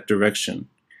heading in that direction.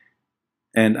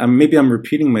 And maybe I'm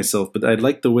repeating myself, but I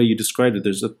like the way you described it.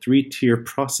 There's a 3-tier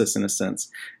process in a sense.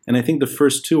 And I think the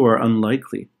first 2 are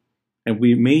unlikely. And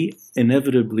we may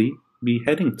inevitably be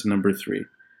heading to number 3.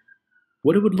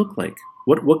 What it would look like?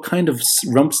 What kind of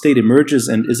rump state emerges,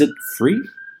 and is it free?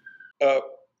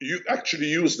 You actually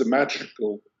use the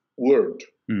magical word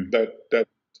that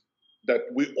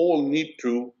we all need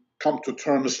to come to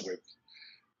terms with.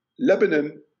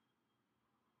 Lebanon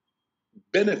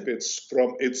benefits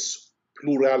from its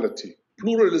plurality.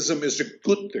 Pluralism is a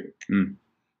good thing.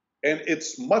 And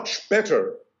it's much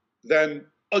better than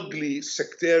ugly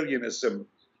sectarianism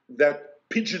that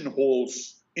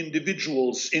pigeonholes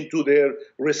individuals into their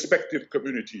respective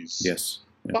communities. Yes.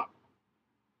 Yeah. But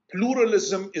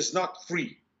pluralism is not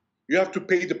free. You have to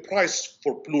pay the price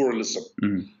for pluralism.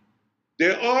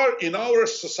 There are in our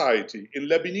society, in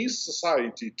Lebanese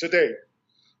society today,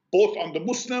 both on the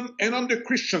Muslim and on the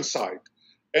Christian side,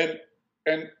 and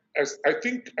as I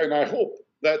think and I hope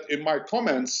that in my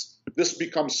comments this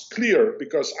becomes clear,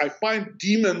 because I find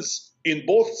demons in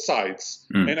both sides,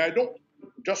 and I don't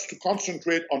just to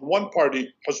concentrate on one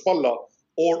party, Hezbollah,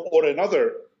 or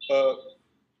another.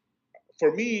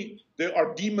 For me, there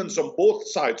are demons on both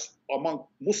sides, among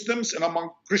Muslims and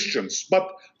among Christians.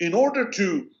 But in order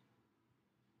to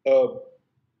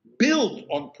build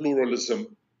on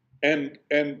pluralism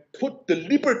and put the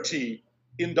liberty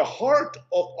in the heart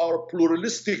of our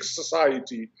pluralistic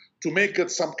society to make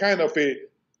it some kind of a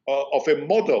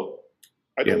model.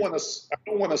 I don't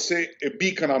want to say a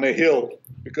beacon on a hill,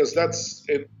 because that's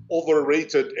an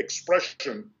overrated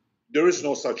expression. There is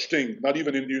no such thing, not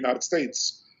even in the United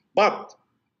States. But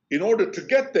in order to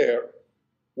get there,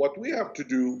 what we have to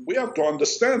do, we have to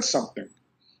understand something,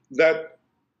 that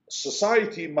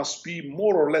society must be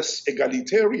more or less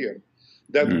egalitarian,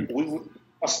 that we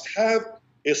must have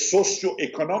a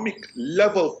socio-economic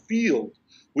level field.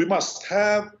 We must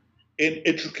have an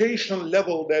education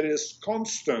level that is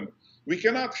constant. We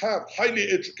cannot have highly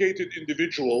educated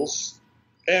individuals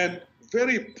and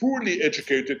very poorly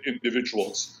educated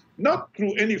individuals, not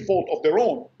through any fault of their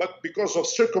own, but because of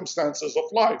circumstances of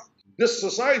life. This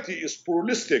society is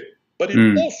pluralistic, but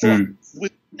it also has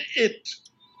within it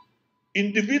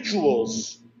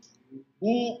individuals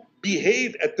who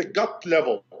behave at the gut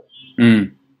level.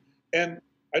 And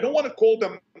I don't want to call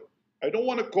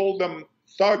them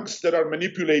thugs that are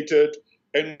manipulated,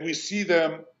 and we see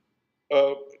them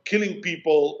killing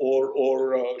people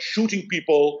or shooting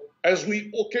people as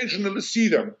we occasionally see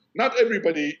them. Not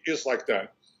everybody is like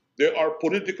that. There are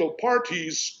political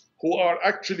parties who are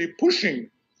actually pushing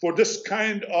for this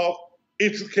kind of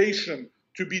education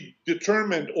to be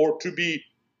determined or to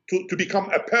become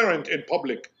apparent in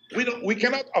public. We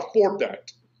cannot afford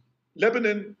that.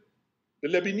 Lebanon, the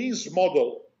Lebanese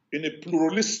model in a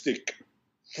pluralistic,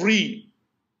 free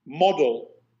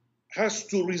model has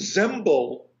to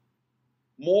resemble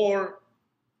more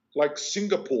like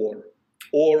Singapore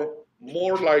or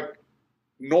more like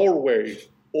Norway,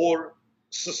 or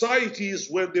societies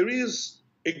where there is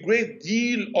a great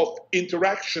deal of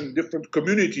interaction, different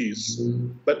communities.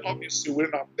 But obviously we're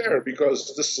not there,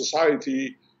 because this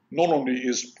society not only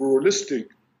is pluralistic,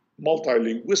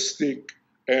 multilinguistic,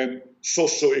 and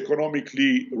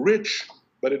socioeconomically rich,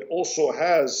 but it also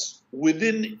has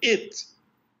within it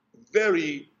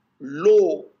very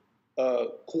low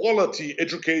quality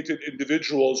educated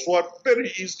individuals who are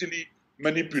very easily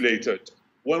manipulated.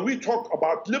 When we talk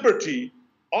about liberty,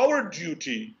 our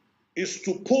duty is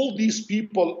to pull these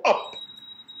people up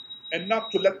and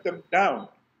not to let them down,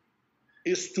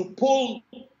 is to pull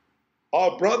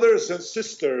our brothers and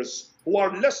sisters who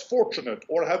are less fortunate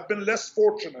or have been less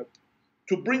fortunate,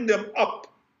 to bring them up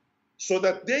so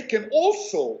that they can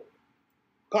also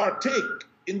partake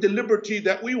in the liberty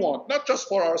that we want, not just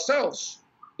for ourselves,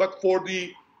 but for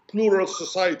the plural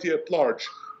society at large.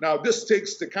 Now, this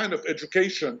takes the kind of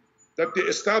education that the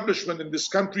establishment in this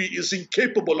country is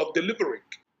incapable of delivering.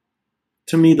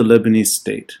 To me, the Lebanese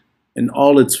state, in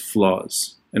all its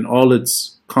flaws and all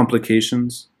its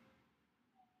complications,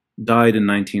 died in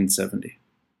 1970.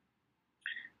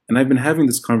 And I've been having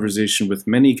this conversation with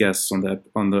many guests on the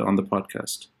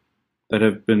podcast that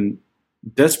have been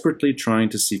desperately trying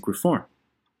to seek reform.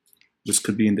 This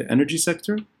could be in the energy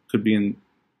sector, could be in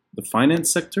the finance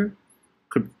sector,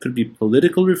 could be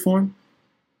political reform,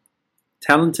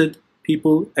 talented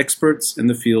people, experts in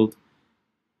the field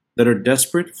that are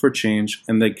desperate for change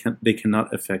and they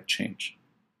cannot affect change.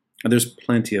 And there's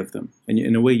plenty of them. And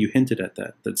in a way, you hinted at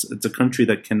that. It's a country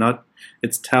that cannot,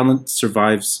 its talent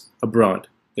survives abroad.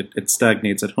 It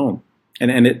stagnates at home.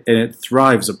 And it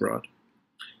thrives abroad.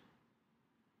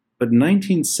 But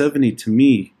 1970 to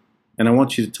me, and I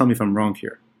want you to tell me if I'm wrong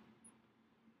here,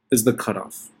 is the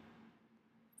cutoff.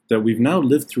 That we've now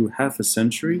lived through half a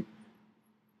century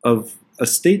of a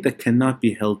state that cannot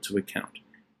be held to account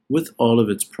with all of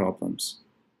its problems.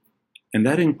 And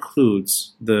that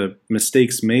includes the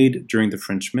mistakes made during the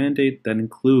French Mandate. That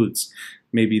includes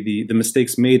maybe the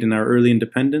mistakes made in our early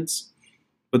independence.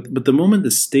 But the moment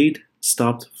the state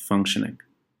stopped functioning.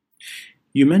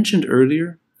 You mentioned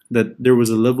earlier that there was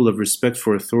a level of respect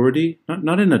for authority,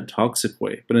 not in a toxic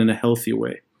way, but in a healthy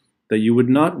way, that you would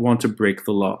not want to break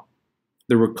the law.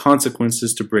 There were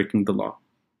consequences to breaking the law.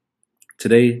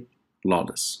 Today,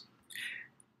 lawless.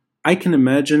 I can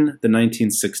imagine the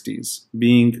 1960s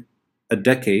being a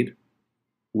decade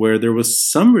where there was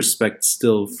some respect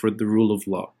still for the rule of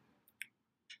law.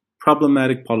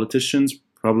 Problematic politicians,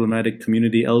 problematic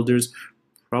community elders,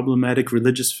 problematic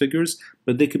religious figures,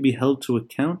 but they could be held to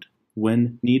account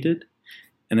when needed.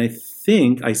 And I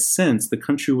sense the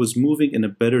country was moving in a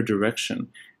better direction,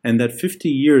 and that 50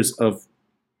 years of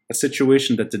a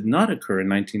situation that did not occur in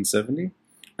 1970,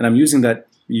 and I'm using that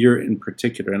year in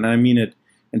particular, and I mean it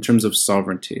in terms of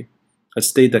sovereignty, a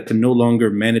state that can no longer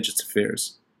manage its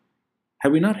affairs.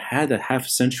 Had we not had a half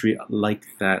century like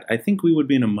that, I think we would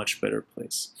be in a much better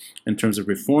place. In terms of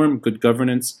reform, good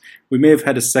governance, we may have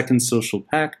had a second social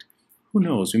pact. Who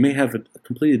knows? We may have a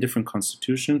completely different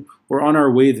constitution. We're on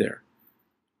our way there.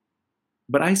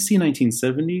 But I see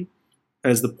 1970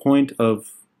 as the point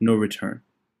of no return.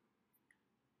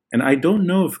 And I don't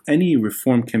know if any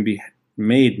reform can be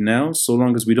made now so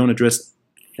long as we don't address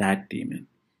that demon.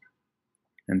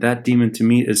 And that demon to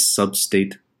me is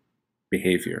sub-state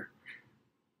behavior.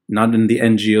 Not in the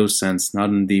NGO sense, not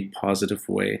in the positive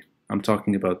way. I'm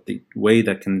talking about the way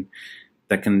that can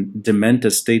dement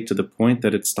a state to the point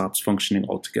that it stops functioning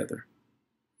altogether.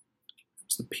 It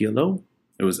was the PLO,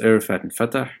 it was Arafat and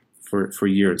Fatah for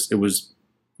years. It was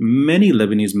many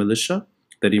Lebanese militia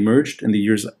that emerged in the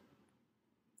years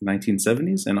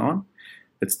 1970s and on.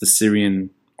 It's the Syrian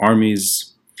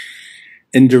army's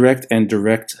indirect and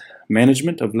direct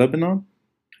management of Lebanon.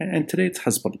 And today it's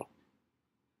Hezbollah.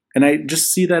 And I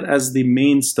just see that as the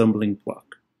main stumbling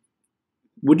block.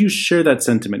 Would you share that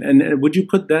sentiment? And would you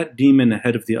put that demon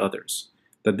ahead of the others?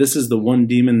 That this is the one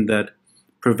demon that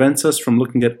prevents us from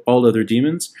looking at all other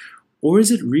demons? Or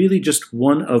is it really just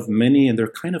one of many and they're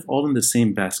kind of all in the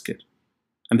same basket?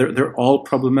 And they're all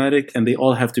problematic and they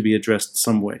all have to be addressed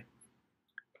some way.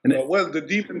 And well, the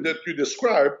demon that you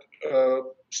described,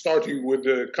 starting with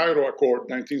the Cairo Accord,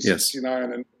 1969 yes.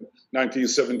 and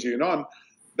 1970 and on,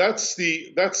 that's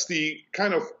the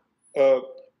kind of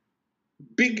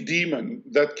big demon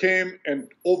that came and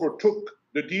overtook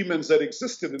the demons that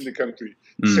existed in the country,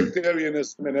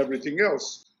 sectarianism and everything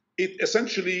else. It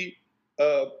essentially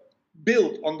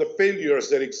built on the failures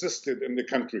that existed in the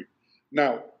country.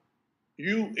 Now,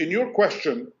 in your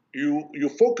question, you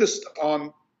focused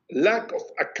on lack of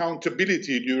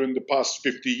accountability during the past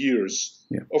 50 years.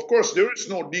 Yeah. Of course, there is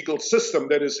no legal system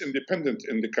that is independent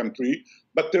in the country,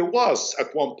 but there was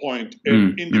at one point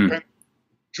an independent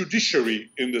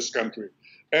judiciary in this country.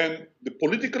 And the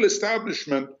political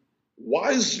establishment,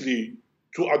 wisely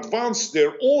to advance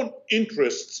their own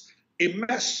interests,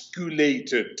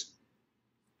 emasculated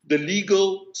the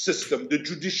legal system, the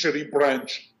judiciary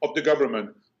branch of the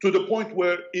government, to the point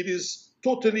where it is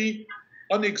totally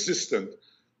non-existent.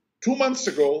 2 months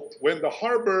ago, when the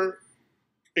harbor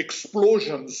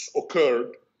explosions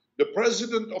occurred, the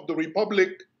President of the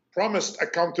Republic promised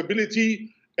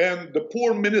accountability, and the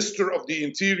poor Minister of the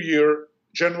Interior,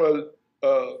 General,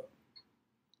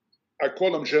 I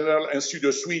call him General Ainsi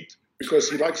de Suite because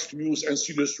he likes to use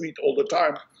Ainsi de Suite all the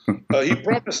time, he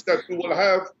promised that we will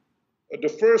have the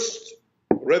first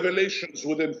revelations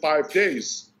within 5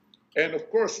 days. And of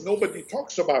course, nobody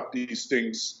talks about these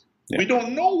things. Yeah. We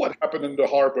don't know what happened in the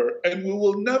harbor, and we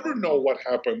will never know what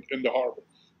happened in the harbor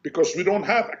because we don't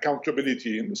have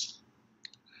accountability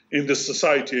in this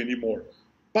society anymore.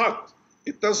 But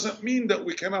it doesn't mean that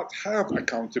we cannot have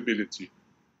accountability,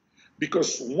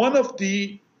 because one of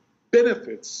the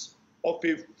benefits of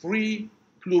a free,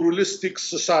 pluralistic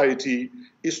society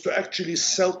is to actually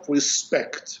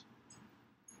self-respect.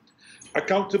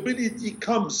 Accountability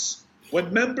comes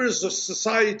when members of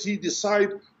society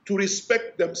decide to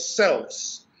respect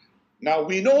themselves, Now,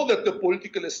 we know that the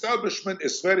political establishment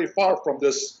is very far from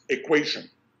this equation.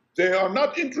 They are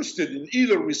not interested in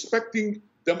either respecting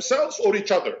themselves or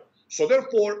each other. So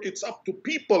therefore, it's up to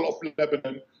people of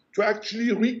Lebanon to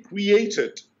actually recreate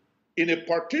it in a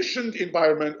partitioned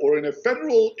environment or in a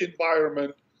federal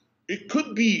environment. It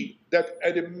could be that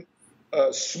at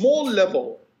a small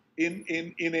level, in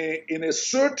a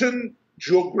certain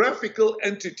geographical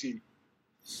entity,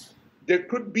 there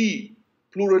could be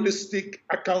pluralistic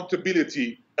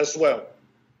accountability as well.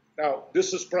 Now,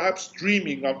 this is perhaps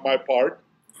dreaming on my part.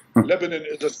 Lebanon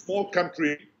is a small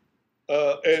country,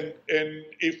 and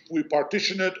if we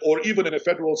partition it, or even in a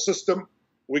federal system,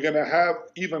 we're going to have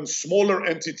even smaller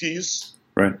entities.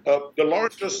 Right. The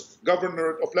largest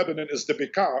governor of Lebanon is the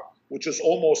Bekaa, which is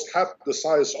almost half the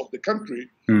size of the country.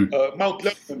 Mount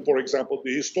Lebanon, for example,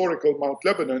 the historical Mount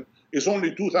Lebanon, is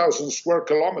only 2,000 square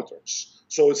kilometers.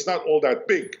 So it's not all that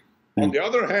big. On the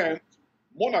other hand,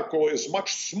 Monaco is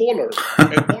much smaller,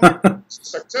 and Monaco is a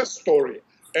success story.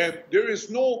 And there is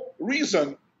no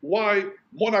reason why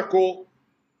Monaco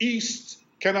East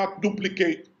cannot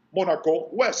duplicate Monaco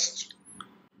West.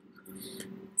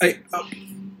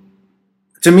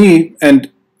 To me, and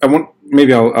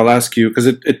maybe I'll ask you, because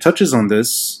it touches on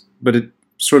this, but it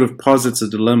sort of posits a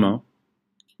dilemma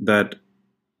that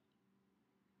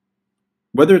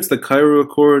whether it's the Cairo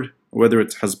Accord or whether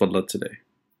it's Hezbollah today,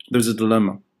 there's a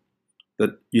dilemma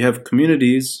that you have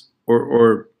communities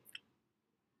or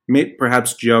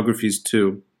perhaps geographies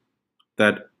too,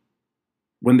 that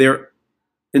when they're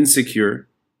insecure,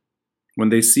 when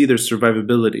they see their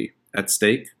survivability at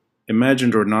stake,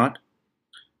 imagined or not,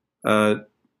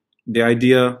 the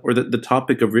idea or the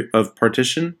topic of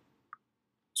partition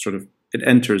sort of, it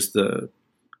enters the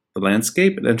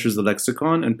landscape, it enters the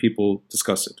lexicon, and people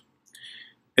discuss it.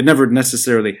 It never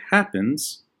necessarily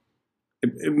happens.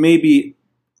 It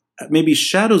maybe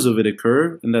shadows of it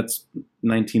occur, and that's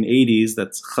 1980s,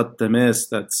 that's Khat Tames,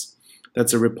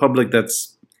 that's a republic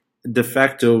that's de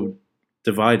facto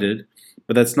divided,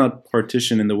 but that's not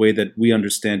partition in the way that we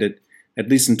understand it, at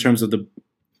least in terms of the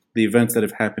events that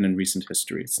have happened in recent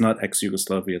history. It's not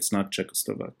ex-Yugoslavia, it's not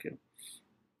Czechoslovakia.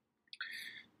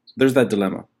 There's that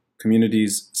dilemma.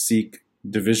 Communities seek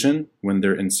division when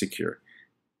they're insecure.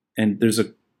 And there's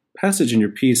a passage in your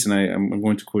piece, and I'm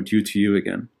going to quote you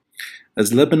again.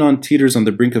 As Lebanon teeters on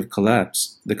the brink of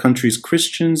collapse, the country's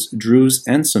Christians, Druze,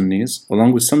 and Sunnis,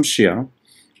 along with some Shia,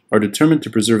 are determined to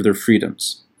preserve their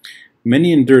freedoms.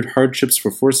 Many endured hardships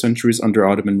for 4 centuries under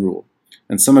Ottoman rule,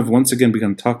 and some have once again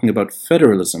begun talking about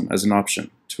federalism as an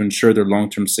option to ensure their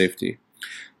long-term safety.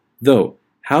 Though,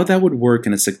 how that would work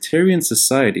in a sectarian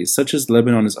society such as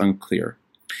Lebanon is unclear,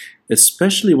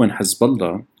 especially when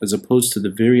Hezbollah is opposed to the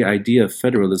very idea of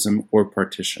federalism or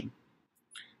partition.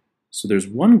 So there's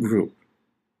one group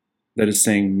that is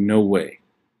saying no way.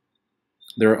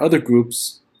 There are other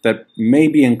groups that may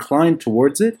be inclined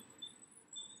towards it,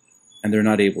 and they're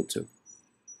not able to.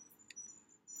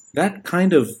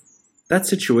 That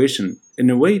situation, in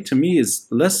a way, to me, is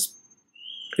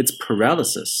it's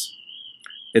paralysis.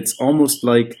 It's almost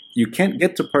like you can't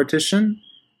get to partition,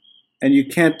 and you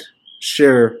can't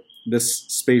share this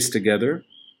space together.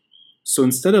 So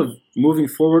instead of moving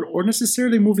forward or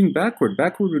necessarily moving backward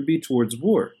would be towards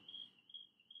war.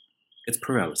 It's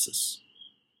paralysis.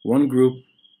 One group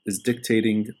is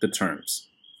dictating the terms,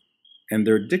 and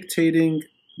they're dictating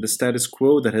the status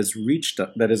quo that has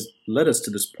led us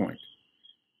to this point.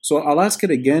 So I'll ask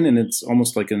it again, and it's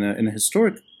almost like in a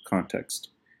historic context.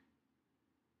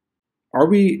 Are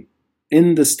we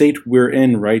in the state we're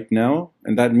in right now,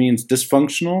 and that means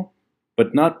dysfunctional,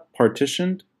 but not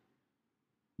partitioned,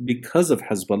 because of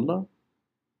Hezbollah?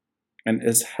 And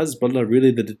is Hezbollah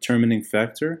really the determining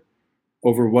factor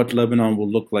over what Lebanon will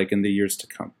look like in the years to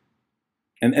come?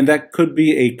 And that could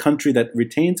be a country that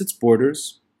retains its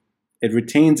borders, it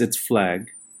retains its flag,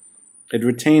 it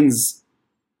retains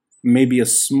maybe a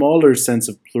smaller sense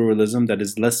of pluralism that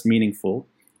is less meaningful,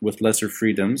 with lesser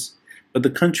freedoms, but the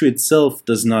country itself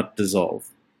does not dissolve,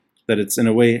 that it's in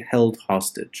a way held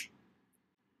hostage.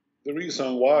 The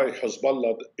reason why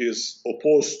Hezbollah is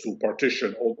opposed to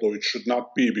partition, although it should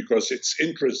not be, because its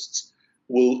interests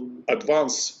will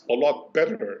advance a lot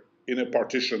better in a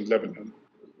partitioned Lebanon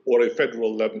or a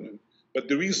federal Lebanon. But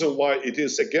the reason why it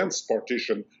is against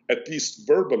partition, at least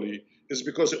verbally, is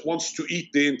because it wants to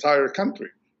eat the entire country.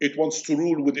 It wants to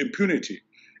rule with impunity.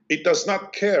 It does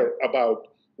not care about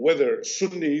whether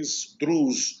Sunnis,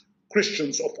 Druze,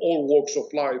 Christians of all walks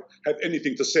of life have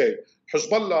anything to say.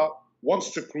 Hezbollah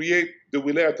wants to create the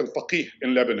Wilayat al-Faqih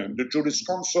in Lebanon, the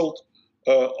jurisconsult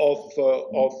of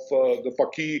the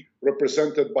Faqih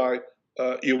represented by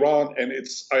Iran and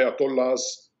its ayatollahs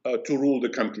to rule the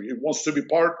country. It wants to be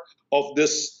part of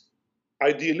this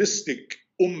idealistic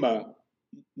ummah,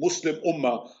 Muslim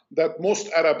ummah, that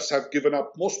most Arabs have given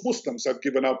up, most Muslims have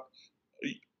given up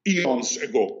eons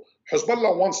ago.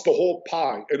 Hezbollah wants the whole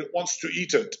pie and it wants to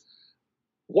eat it.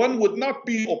 One would not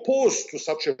be opposed to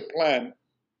such a plan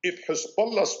if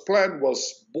Hezbollah's plan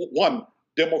was, one,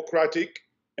 democratic,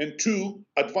 and two,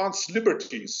 advance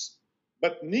liberties.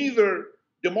 But neither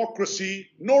democracy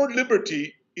nor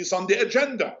liberty is on the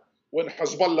agenda when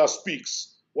Hezbollah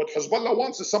speaks. What Hezbollah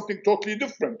wants is something totally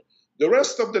different. The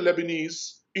rest of the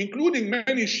Lebanese, including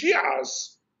many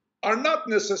Shias, are not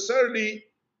necessarily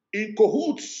in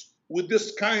cahoots with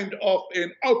this kind of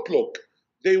an outlook.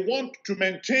 They want to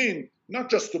maintain not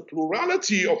just the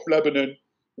plurality of Lebanon,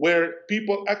 where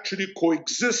people actually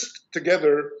coexist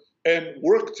together and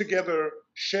work together,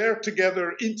 share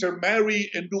together,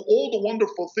 intermarry, and do all the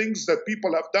wonderful things that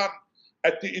people have done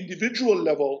at the individual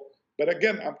level. But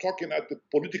again, I'm talking at the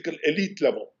political elite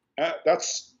level.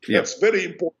 That's very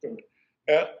important.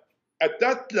 At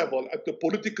that level, at the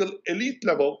political elite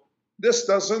level, this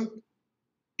doesn't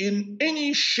in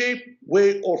any shape,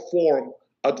 way, or form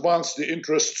advance the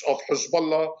interests of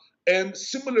Hezbollah and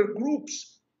similar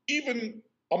groups. Even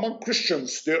among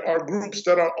Christians, there are groups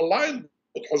that are aligned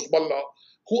with Hezbollah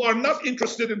who are not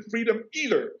interested in freedom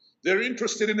either. They're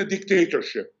interested in a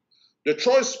dictatorship. The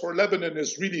choice for Lebanon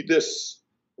is really this,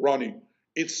 Ronnie.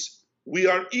 We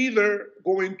are either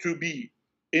going to be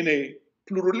in a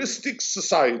pluralistic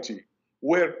society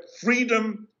where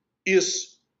freedom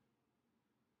is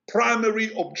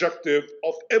primary objective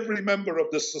of every member of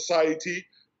the society,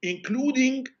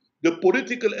 including the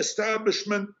political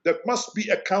establishment that must be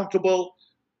accountable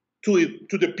to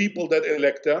the people that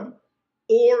elect them,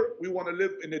 or we want to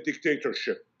live in a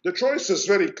dictatorship. The choice is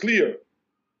very clear.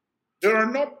 There are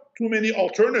not too many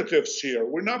alternatives here.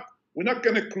 We're not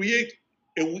going to create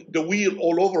the wheel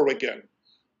all over again.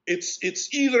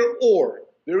 It's either or.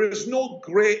 There is no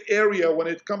gray area when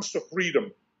it comes to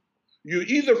freedom. You're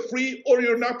either free or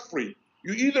you're not free.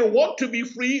 You either want to be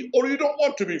free or you don't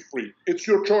want to be free. It's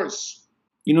your choice.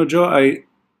 You know, Joe,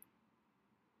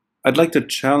 I'd like to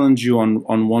challenge you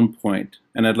on one point,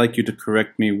 and I'd like you to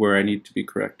correct me where I need to be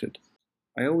corrected.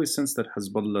 I always sense that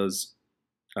Hezbollah's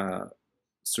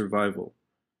survival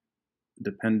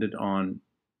depended on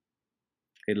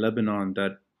a Lebanon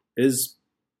that is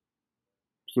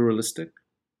pluralistic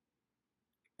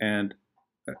and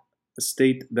a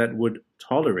state that would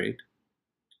tolerate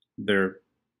their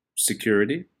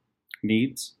security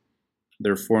needs,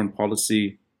 their foreign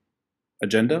policy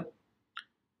agenda,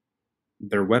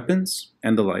 their weapons,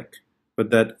 and the like, but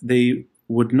that they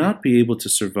would not be able to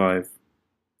survive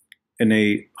in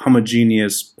a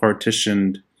homogeneous,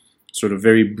 partitioned, sort of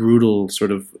very brutal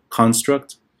sort of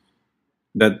construct,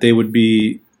 that they would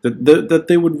be that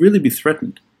they would really be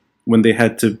threatened when they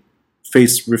had to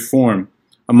face reform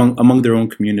among their own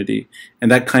community,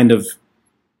 and that kind of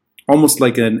almost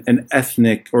like an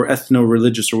ethnic or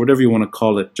ethno-religious or whatever you want to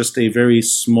call it, just a very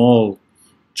small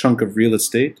chunk of real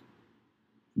estate,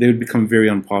 they would become very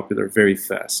unpopular very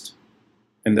fast.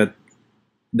 And that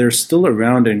they're still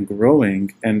around and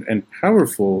growing and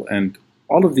powerful and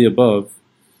all of the above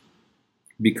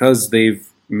because they've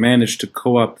managed to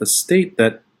co-opt a state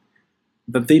that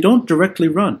they don't directly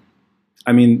run.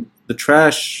 I mean, the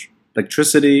trash,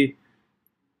 electricity,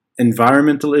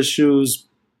 environmental issues,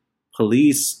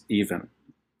 police even,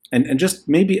 and just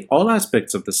maybe all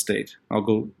aspects of the state. I'll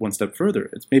go one step further.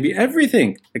 It's maybe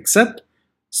everything except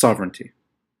sovereignty,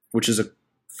 which is a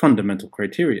fundamental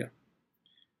criteria.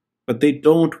 But they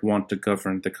don't want to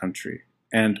govern the country.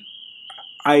 And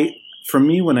for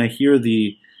me, when I hear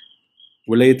the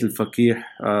Wilayat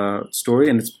al-Faqih story,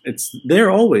 and it's there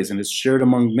always, and it's shared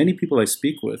among many people I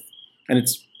speak with, and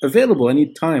it's available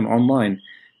anytime online,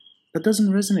 that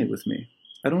doesn't resonate with me.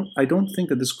 I don't think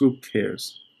that this group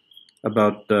cares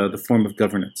about the form of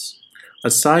governance.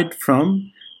 Aside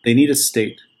from, they need a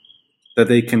state that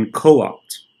they can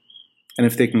co-opt. And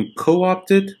if they can co-opt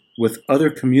it with other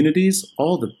communities,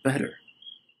 all the better.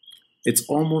 It's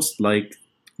almost like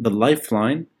the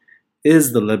lifeline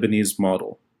is the Lebanese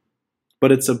model.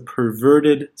 But it's a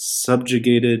perverted,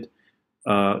 subjugated,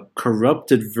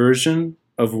 corrupted version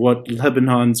of what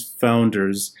Lebanon's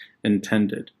founders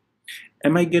intended.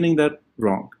 Am I getting that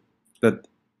wrong? That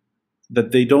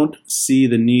they don't see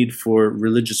the need for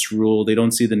religious rule, they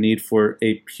don't see the need for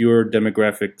a pure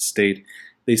demographic state.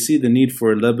 They see the need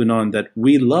for a Lebanon that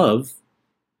we love,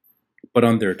 but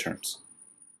on their terms.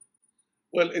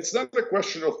 Well, it's not a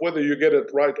question of whether you get it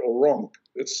right or wrong.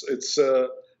 It's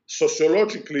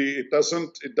sociologically, it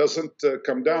doesn't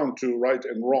come down to right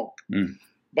and wrong.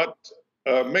 But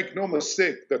make no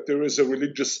mistake that there is a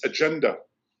religious agenda.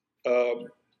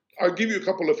 I'll give you a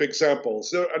couple of examples.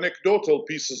 There are anecdotal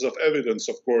pieces of evidence,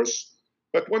 of course,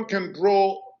 but one can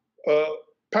draw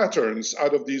patterns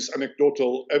out of these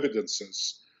anecdotal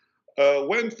evidences.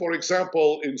 When, for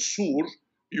example, in Sur,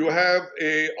 you have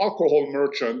an alcohol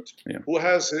merchant who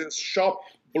has his shop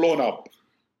blown up,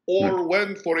 or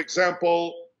when, for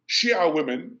example, Shia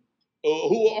women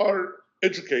who are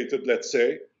educated, let's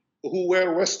say, who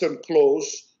wear Western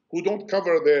clothes, who don't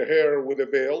cover their hair with a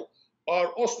veil, are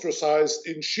ostracized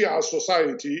in Shia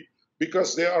society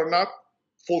because they are not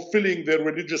fulfilling their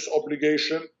religious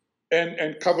obligation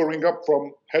and covering up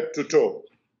from head to toe.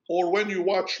 Or when you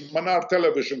watch Manar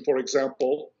television, for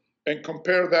example, and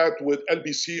compare that with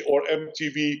LBC or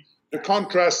MTV, the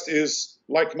contrast is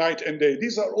like night and day.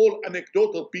 These are all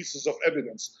anecdotal pieces of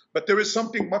evidence. But there is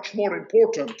something much more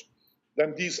important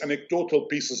than these anecdotal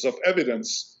pieces of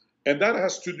evidence, and that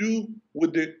has to do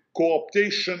with the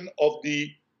co-optation of the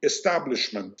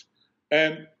establishment.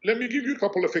 And let me give you a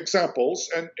couple of examples,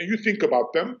 and you think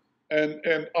about them, and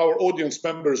our audience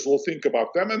members will think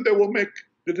about them, and they will make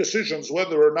the decisions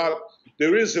whether or not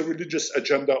there is a religious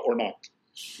agenda or not.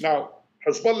 Now,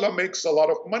 Hezbollah makes a lot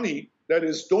of money that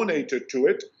is donated to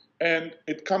it, and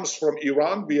it comes from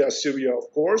Iran via Syria, of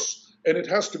course, and it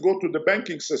has to go to the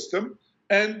banking system.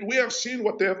 And we have seen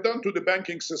what they have done to the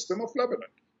banking system of Lebanon.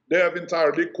 They have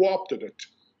entirely co-opted it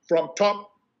from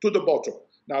top to the bottom.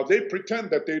 Now, they pretend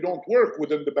that they don't work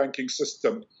within the banking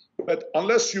system, but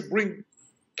unless you bring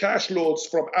cash loads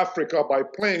from Africa by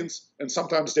planes, and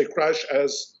sometimes they crash,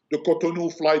 as the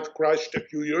Cotonou flight crashed a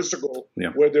few years ago,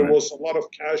 where there was a lot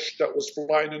of cash that was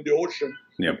flying in the ocean,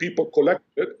 and people collected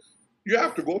it. You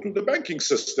have to go to the banking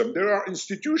system. There are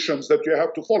institutions that you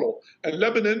have to follow. And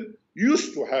Lebanon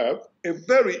used to have a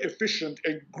very efficient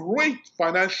and great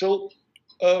financial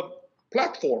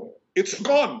platform. It's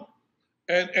gone.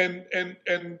 And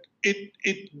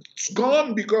it's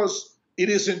gone because it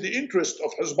is in the interest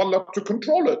of Hezbollah to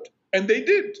control it. And they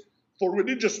did, for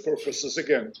religious purposes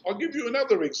again. I'll give you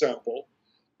another example.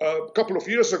 A couple of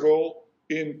years ago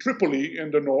in Tripoli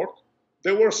in the north,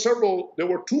 there were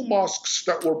two mosques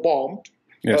that were bombed,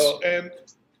 and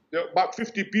about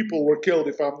 50 people were killed,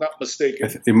 if I'm not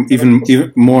mistaken. Even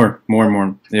more.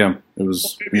 Yeah, it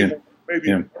was.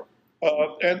 Maybe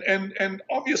more. And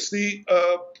obviously,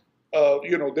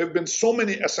 there have been so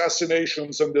many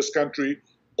assassinations in this country.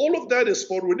 All of that is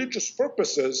for religious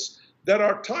purposes that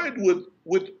are tied with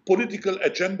political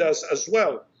agendas as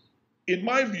well. In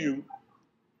my view,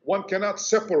 one cannot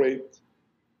separate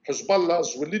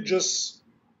Hezbollah's religious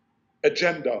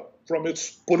agenda from its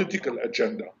political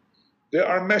agenda. They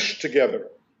are meshed together.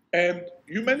 And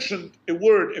you mentioned a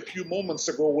word a few moments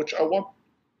ago, which I want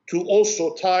to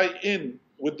also tie in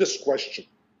with this question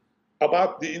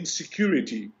about the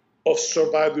insecurity of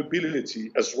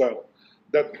survivability as well.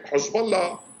 That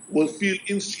Hezbollah will feel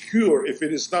insecure if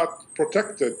it is not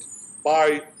protected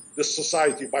by the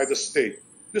society, by the state.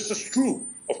 This is true,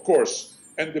 of course.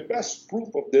 And the best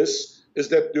proof of this is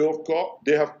that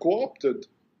they have co-opted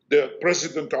the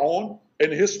President Aoun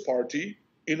and his party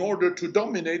in order to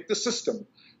dominate the system.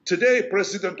 Today,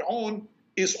 President Aoun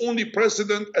is only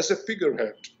president as a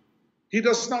figurehead. He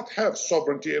does not have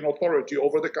sovereignty and authority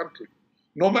over the country,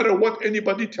 no matter what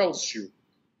anybody tells you.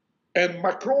 And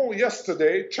Macron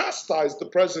yesterday chastised the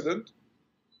president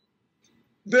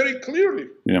very clearly.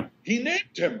 Yeah. He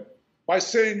named him by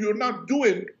saying, you're not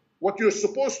doing what you're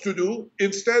supposed to do.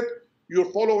 Instead,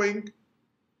 you're following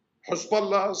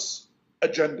Hezbollah's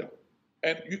agenda.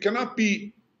 And you cannot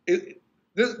be...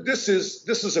 This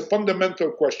is a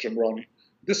fundamental question, Ronnie.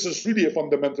 This is really a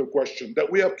fundamental question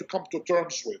that we have to come to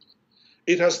terms with.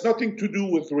 It has nothing to do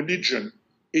with religion.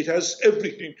 It has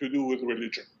everything to do with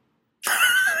religion.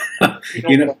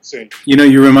 You know what I'm saying?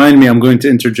 You remind me, I'm going to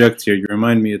interject here. You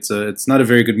remind me, it's not a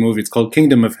very good movie. It's called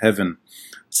Kingdom of Heaven.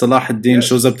 Salah ad-Din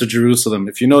shows up to Jerusalem.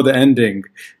 If you know the ending,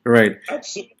 right?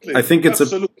 Absolutely. I think it's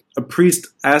a priest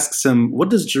asks him, what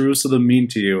does Jerusalem mean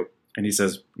to you? And he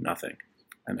says, nothing.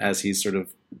 And as he sort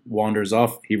of wanders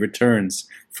off, he returns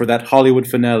for that Hollywood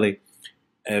finale,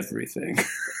 everything.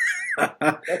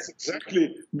 That's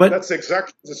exactly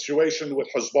the situation with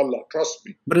Hezbollah. Trust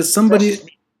me. But as somebody,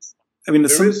 there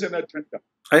is an agenda.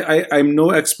 I'm no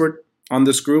expert on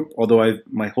this group, although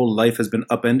my whole life has been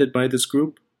upended by this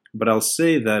group. But I'll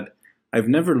say that I've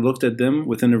never looked at them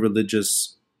within a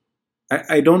religious.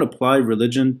 I don't apply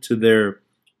religion to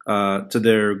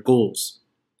their goals.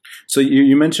 So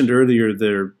you mentioned earlier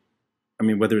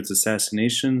whether it's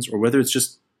assassinations or whether it's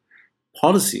just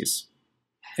policies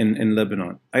in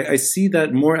Lebanon. I see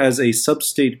that more as a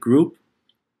sub-state group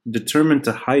determined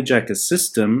to hijack a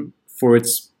system for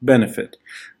its benefit,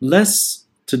 less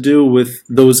to do with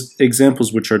those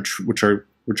examples which are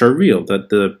real, that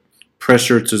the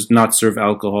pressure to not serve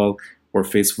alcohol or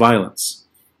face violence,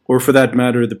 or for that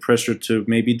matter, the pressure to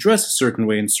maybe dress a certain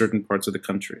way in certain parts of the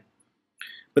country.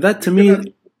 But that to me,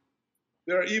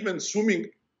 there are even swimming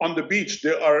on the beach.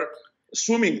 There are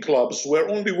swimming clubs where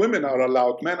only women are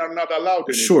allowed. Men are not allowed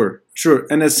anymore. Sure.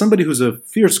 And as somebody who's a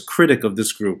fierce critic of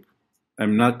this group,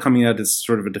 I'm not coming at it as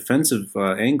sort of a defensive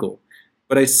angle,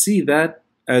 but I see that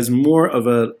as more of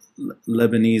a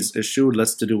Lebanese issue,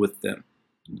 less to do with them.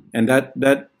 And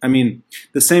that I mean,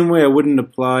 the same way I wouldn't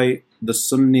apply the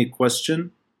Sunni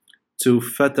question to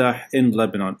Fatah in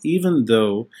Lebanon, even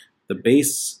though the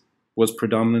base was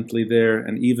predominantly there,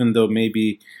 and even though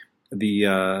maybe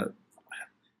the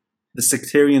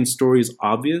sectarian story is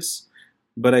obvious,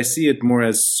 but I see it more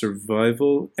as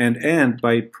survival and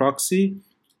by proxy,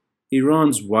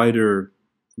 Iran's wider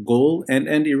goal and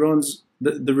Iran's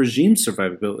the regime's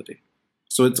survivability.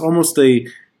 So it's almost a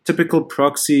typical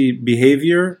proxy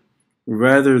behavior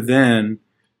rather than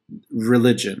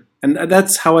religion. And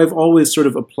that's how I've always sort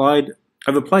of applied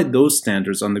those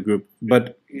standards on the group.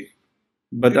 But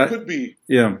it could be.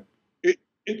 Yeah.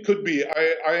 It could be.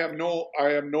 I am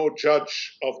no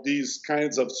judge of these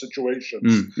kinds of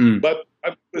situations. But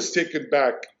I'm always taken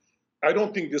back. I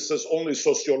don't think this is only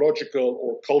sociological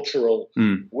or cultural,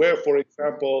 where, for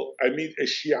example, I meet a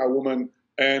Shia woman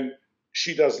and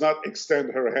she does not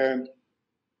extend her hand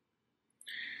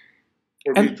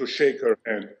for me to shake her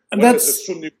hand. Whereas a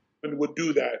Sunni woman would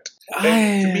do that.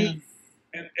 And to me,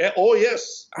 oh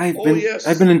yes.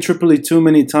 I've been in Tripoli too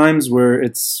many times where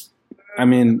it's, I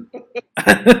mean,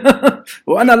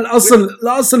 وأنا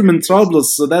الأصل من Trablus,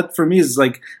 so that for me is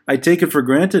like, I take it for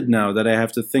granted now that I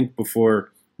have to think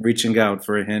before reaching out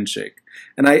for a handshake.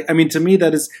 And I mean, to me,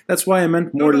 that's why I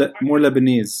meant more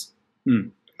Lebanese.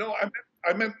 No,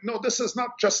 I meant no. This is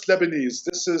not just Lebanese.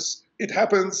 It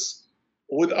happens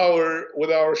with our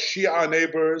Shia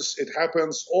neighbors. It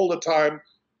happens all the time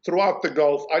throughout the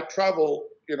Gulf. I travel.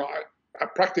 I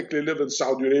practically live in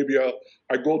Saudi Arabia.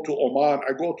 I go to Oman.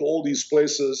 I go to all these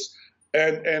places,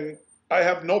 and I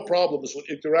have no problems with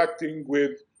interacting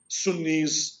with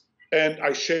Sunnis. And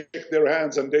I shake their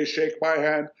hands, and they shake my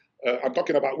hand. I'm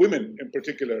talking about women in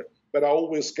particular, but I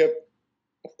always get.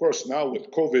 Of course, now with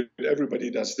COVID,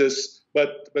 everybody does this.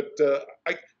 But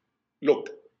look,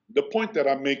 the point that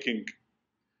I'm making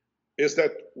is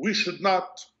that we should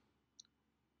not.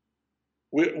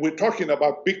 We're talking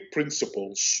about big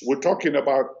principles. We're talking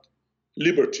about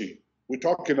liberty. We're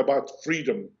talking about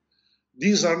freedom.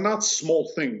 These are not small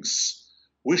things.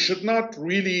 We should not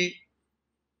really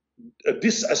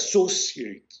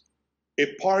disassociate a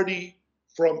party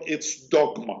from its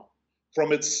dogma,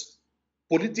 from its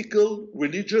political,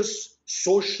 religious,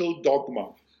 social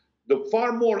dogma. The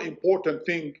far more important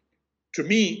thing to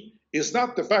me is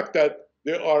not the fact that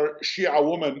there are Shia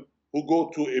women who go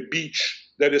to a beach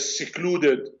that is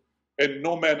secluded and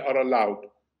no men are allowed.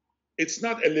 It's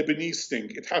not a Lebanese thing.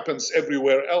 It happens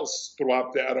everywhere else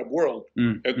throughout the Arab world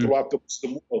and throughout the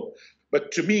Muslim world.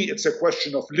 But to me, it's a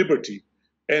question of liberty,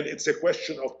 and it's a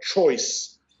question of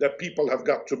choice that people have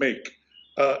got to make.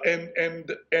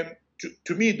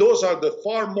 To me, those are the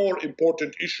far more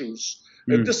important issues.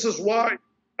 And this is why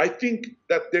I think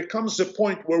that there comes a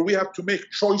point where we have to make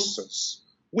choices.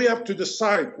 We have to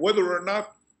decide whether or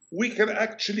not we can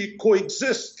actually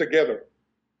coexist together.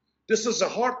 This is a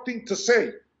hard thing to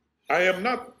say. I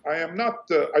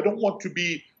don't want to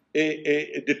be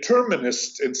a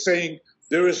determinist in saying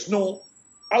there is no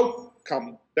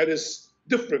outcome that is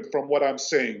different from what I'm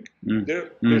saying.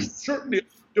 There's certainly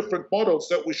different models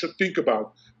that we should think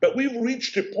about. But we've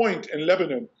reached a point in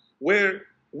Lebanon where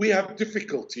we have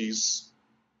difficulties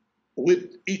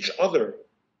with each other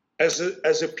as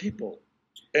a people.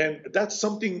 And that's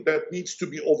something that needs to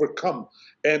be overcome.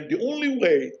 And the only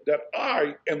way that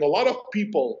I and a lot of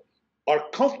people are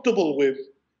comfortable with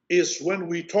is when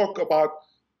we talk about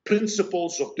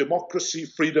principles of democracy,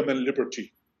 freedom, and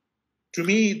liberty. To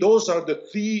me, those are the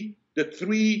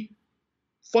three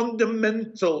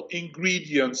fundamental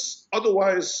ingredients.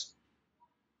 Otherwise,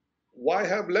 why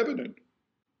have Lebanon?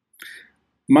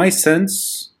 My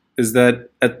sense is that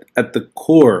at the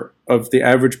core of the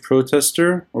average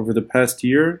protester over the past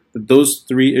year, that those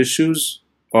three issues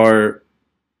are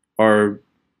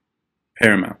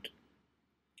paramount.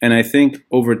 And I think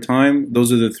over time,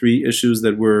 those are the three issues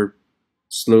that we're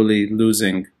slowly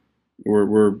losing.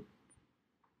 Their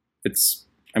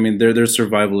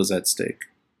survival is at stake.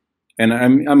 And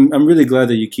I'm really glad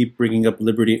that you keep bringing up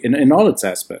liberty in all its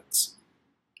aspects.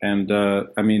 And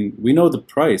we know the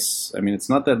price. It's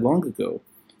not that long ago.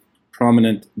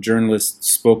 prominent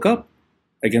journalists spoke up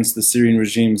against the Syrian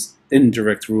regime's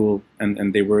indirect rule,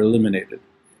 and they were eliminated.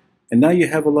 And now you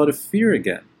have a lot of fear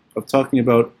again of talking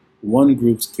about one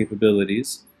group's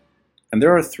capabilities, and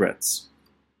there are threats.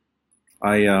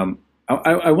 I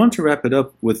want to wrap it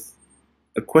up with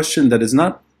a question that is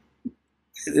not,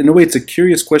 in a way, it's a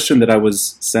curious question that I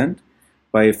was sent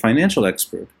by a financial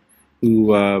expert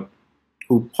who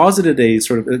posited a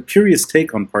sort of a curious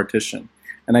take on partition,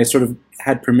 and I sort of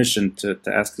had permission to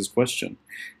ask his question.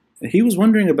 And he was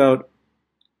wondering about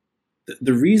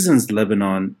the reasons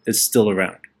Lebanon is still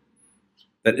around.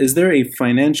 That is there a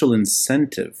financial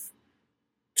incentive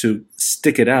to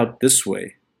stick it out this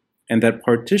way, and that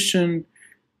partition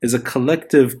is a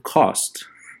collective cost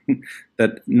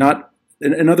that not,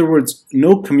 in other words,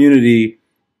 no community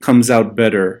comes out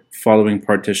better following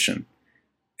partition.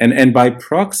 And by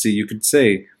proxy, you could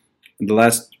say, in the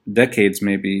last decades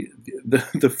maybe,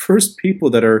 the first people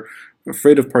that are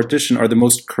afraid of partition are the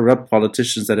most corrupt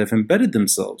politicians that have embedded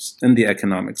themselves in the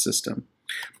economic system.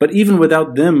 But even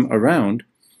without them around,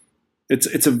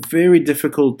 it's a very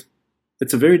difficult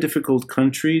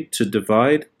country to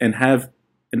divide and have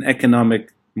an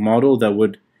economic model that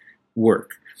would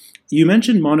work. You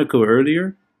mentioned Monaco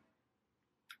earlier,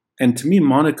 and to me,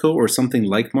 Monaco or something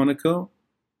like Monaco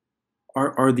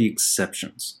are the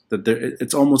exceptions. That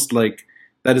it's almost like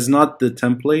that is not the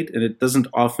template, and it doesn't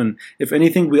often. If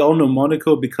anything, we all know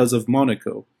Monaco because of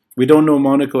Monaco. We don't know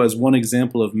Monaco as one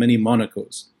example of many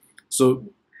Monacos.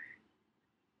 So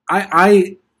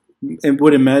I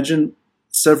would imagine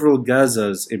several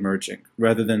Gazas emerging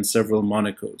rather than several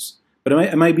Monacos. But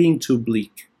am I being too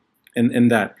bleak in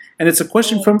that? And it's a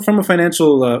question from a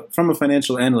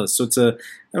financial analyst. So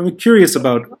I'm curious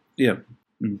about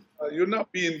You're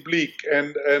not being bleak,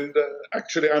 and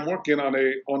actually, I'm working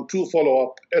on two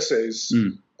follow-up essays.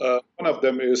 One of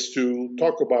them is to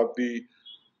talk about the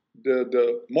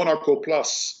Monaco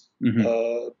Plus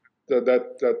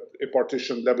that a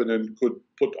partition Lebanon could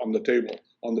put on the table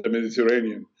on the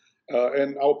Mediterranean,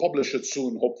 and I'll publish it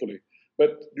soon, hopefully.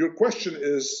 But your question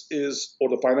is, or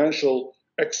the financial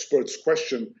expert's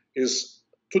question is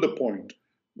to the point.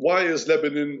 Why is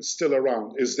Lebanon still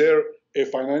around? Is there a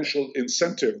financial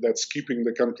incentive that's keeping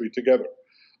the country together?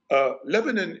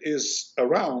 Lebanon is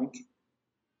around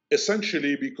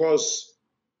essentially because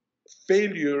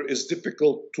failure is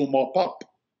difficult to mop up.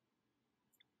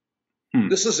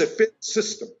 This is a failed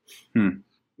system.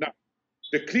 Now,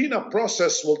 the cleanup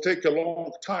process will take a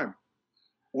long time.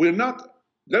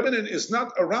 Lebanon is not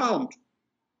around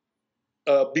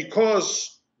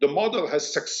because the model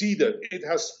has succeeded. It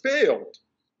has failed.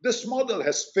 This model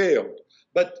has failed.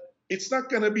 But it's not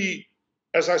going to be,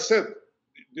 as I said,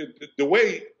 the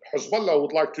way Hezbollah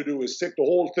would like to do is take the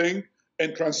whole thing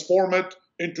and transform it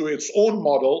into its own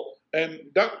model. And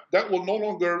that will no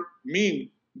longer mean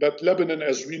that Lebanon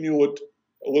as we knew it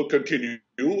will continue.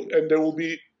 And there will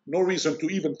be no reason to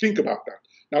even think about that.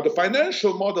 Now, the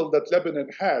financial model that Lebanon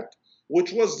had,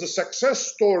 which was the success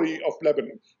story of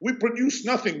Lebanon, we produce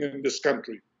nothing in this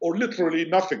country, or literally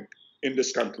nothing in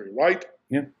this country, right?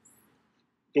 Yeah.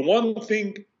 The one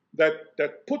thing that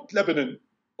put Lebanon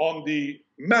on the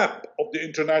map of the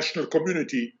international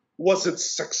community was its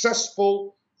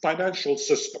successful financial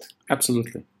system.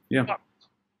 Absolutely, yeah.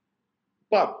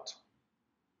 But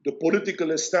the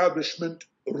political establishment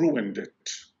ruined it.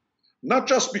 Not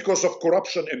just because of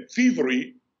corruption and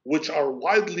thievery, which are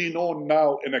widely known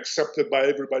now and accepted by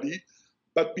everybody,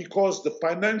 but because the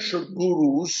financial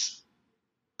gurus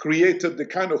created the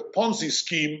kind of Ponzi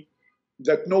scheme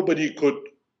that nobody could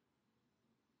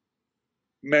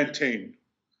maintain.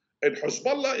 And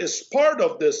Hezbollah is part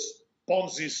of this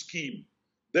Ponzi scheme.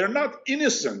 They're not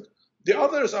innocent. The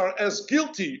others are as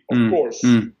guilty, of course.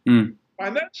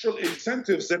 Financial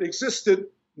incentives that existed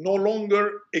no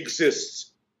longer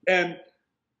exist. And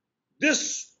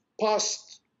this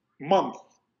past month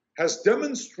has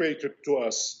demonstrated to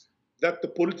us that the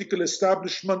political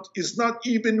establishment is not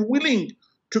even willing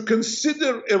to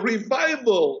consider a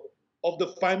revival of the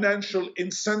financial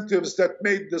incentives that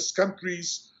made this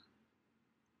country's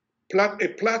a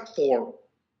platform,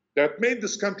 that made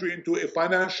this country into a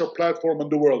financial platform in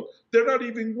the world. They're not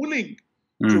even willing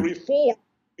to reform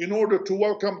in order to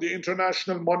welcome the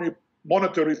International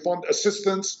Monetary Fund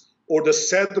assistance or the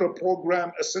CEDRA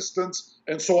program assistance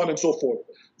and so on and so forth.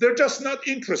 They're just not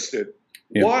interested.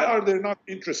 Yeah. Why are they not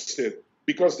interested?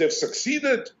 Because they've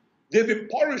succeeded. They've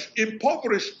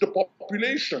impoverished the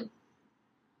population.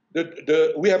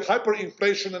 We have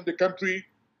hyperinflation in the country.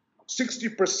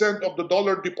 60% of the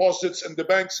dollar deposits in the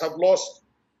banks have lost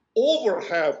over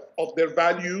half of their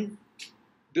value.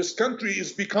 This country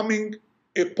is becoming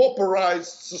a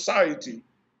pauperized society,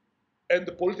 and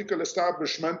the political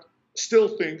establishment still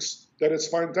thinks that its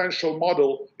financial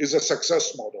model is a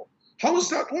success model. How does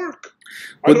that work?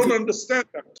 I don't understand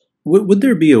that. Would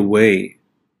there be a way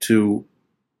to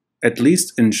at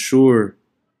least ensure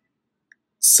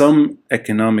some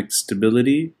economic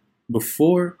stability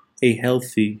before a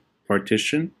healthy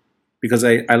partition? Because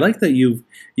I like that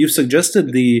you've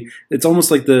suggested it's almost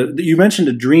like you mentioned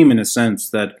a dream in a sense,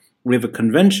 that we have a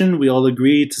convention, we all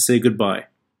agree to say goodbye.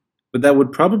 But that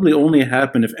would probably only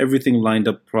happen if everything lined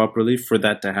up properly for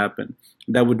that to happen.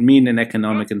 That would mean an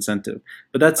economic incentive.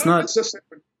 But that's not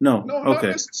necessarily. No. No, Okay. not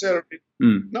necessarily.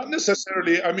 Not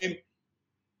necessarily. I mean,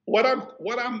 what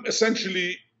I'm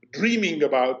essentially dreaming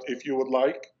about, if you would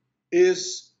like,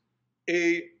 is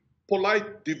a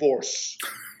polite divorce.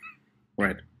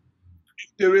 Right.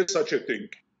 If there is such a thing.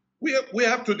 We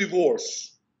have to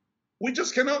divorce. We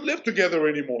just cannot live together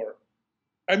anymore.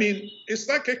 I mean, it's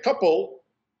like a couple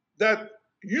that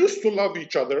used to love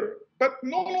each other, but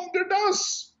no longer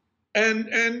does.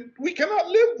 And we cannot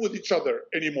live with each other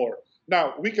anymore.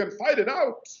 Now, we can fight it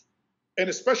out. And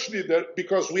especially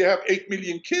because we have 8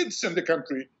 million kids in the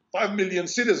country, 5 million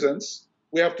citizens,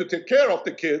 we have to take care of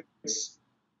the kids.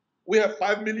 We have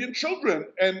 5 million children,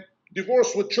 and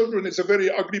divorce with children is a very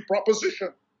ugly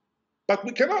proposition. But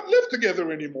we cannot live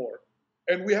together anymore.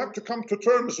 And we have to come to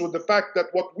terms with the fact that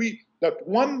that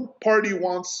one party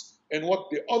wants and what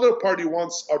the other party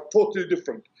wants are totally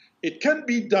different. It can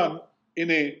be done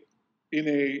in a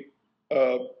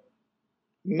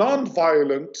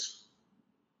non-violent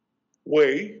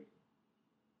way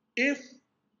if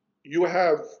you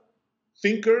have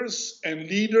thinkers and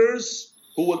leaders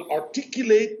who will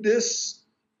articulate this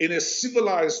in a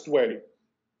civilized way.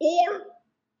 Or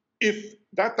if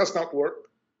that does not work,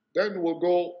 then we'll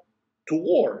go to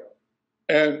war.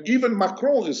 And even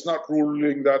Macron is not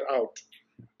ruling that out.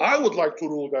 I would like to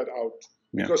rule that out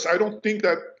because I don't think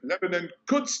that Lebanon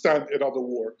could stand another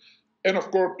war. And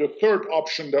of course, the third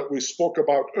option that we spoke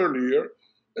about earlier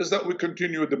is that we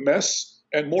continue the mess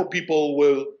and more people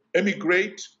will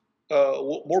emigrate,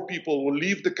 more people will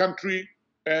leave the country,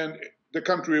 and the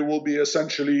country will be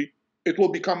it will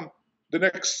become the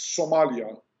next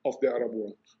Somalia of the Arab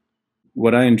world.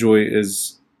 What I enjoy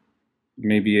is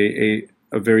maybe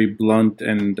a very blunt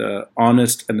and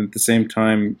honest, and at the same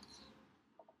time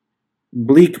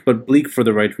bleak, but bleak for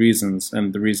the right reasons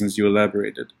and the reasons you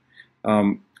elaborated.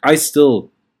 I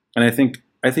still, and I think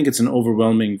it's an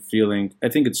overwhelming feeling. I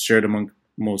think it's shared among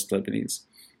most Lebanese.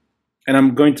 And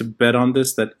I'm going to bet on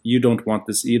this that you don't want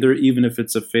this either, even if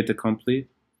it's a fait accompli.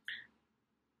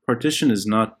 Partition is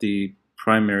not the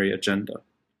primary agenda.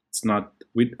 It's not.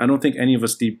 I don't think any of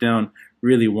us deep down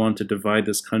really want to divide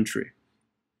this country.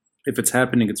 If it's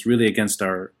happening, it's really against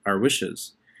our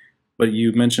wishes. But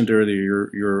you mentioned earlier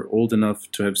you're old enough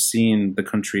to have seen the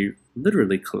country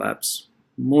literally collapse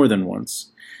more than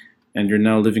once, and you're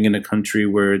now living in a country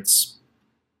where it's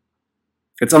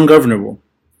ungovernable.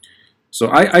 So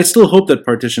I still hope that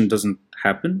partition doesn't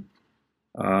happen.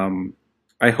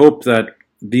 I hope that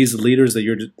these leaders that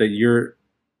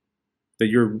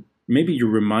you're maybe you're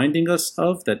reminding us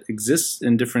of, that exists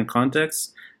in different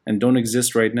contexts and don't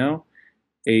exist right now,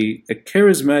 a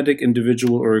charismatic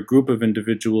individual or a group of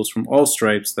individuals from all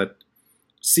stripes that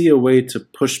see a way to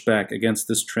push back against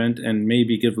this trend and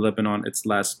maybe give Lebanon its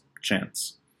last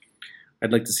chance.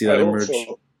 I'd like to see that emerge.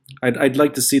 So. I'd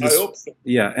like to see this. I hope so.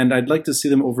 Yeah, and I'd like to see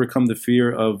them overcome the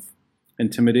fear of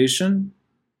intimidation,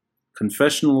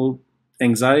 confessional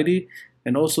anxiety,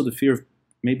 and also the fear of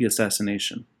maybe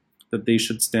assassination, that they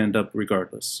should stand up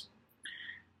regardless.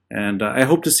 And I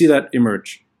hope to see that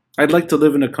emerge. I'd like to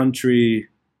live in a country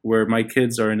where my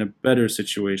kids are in a better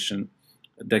situation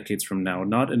decades from now,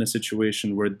 not in a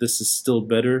situation where this is still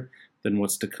better than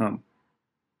what's to come.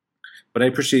 But I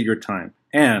appreciate your time.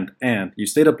 And you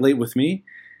stayed up late with me,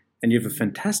 and you have a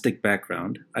fantastic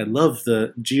background. I love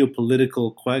the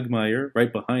geopolitical quagmire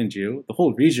right behind you. The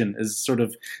whole region is sort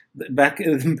of back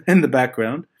in the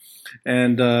background.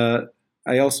 And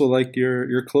I also like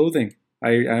your clothing.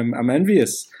 I'm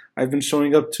envious. I've been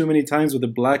showing up too many times with a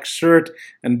black shirt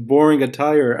and boring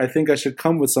attire. I think I should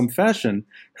come with some fashion.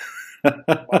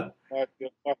 My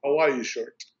Hawaii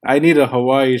shirt. I need a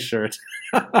Hawaii shirt.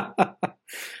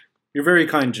 You're very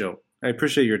kind, Joe. I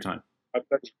appreciate your time.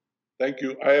 Thank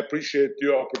you. I appreciate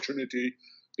the opportunity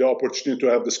to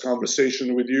have this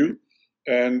conversation with you,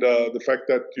 and the fact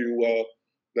that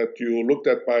you looked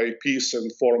at my piece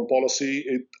and foreign policy.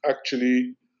 It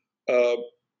actually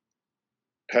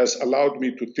has allowed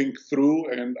me to think through,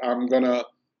 and I'm gonna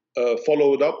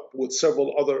follow it up with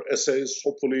several other essays,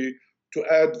 hopefully to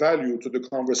add value to the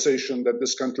conversation that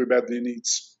this country badly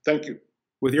needs. Thank you.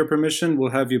 With your permission, we'll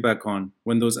have you back on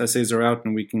when those essays are out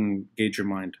and we can gauge your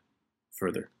mind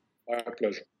further. My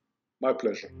pleasure. My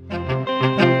pleasure.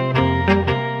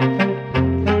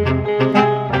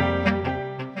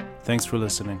 Thanks for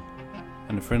listening,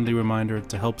 and a friendly reminder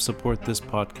to help support this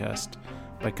podcast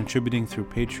by contributing through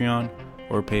Patreon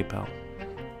or PayPal.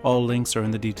 All links are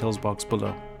in the details box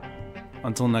below.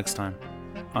 Until next time,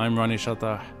 I'm Ronnie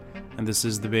Chatah, and this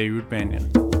is the Beirut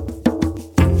Banyan.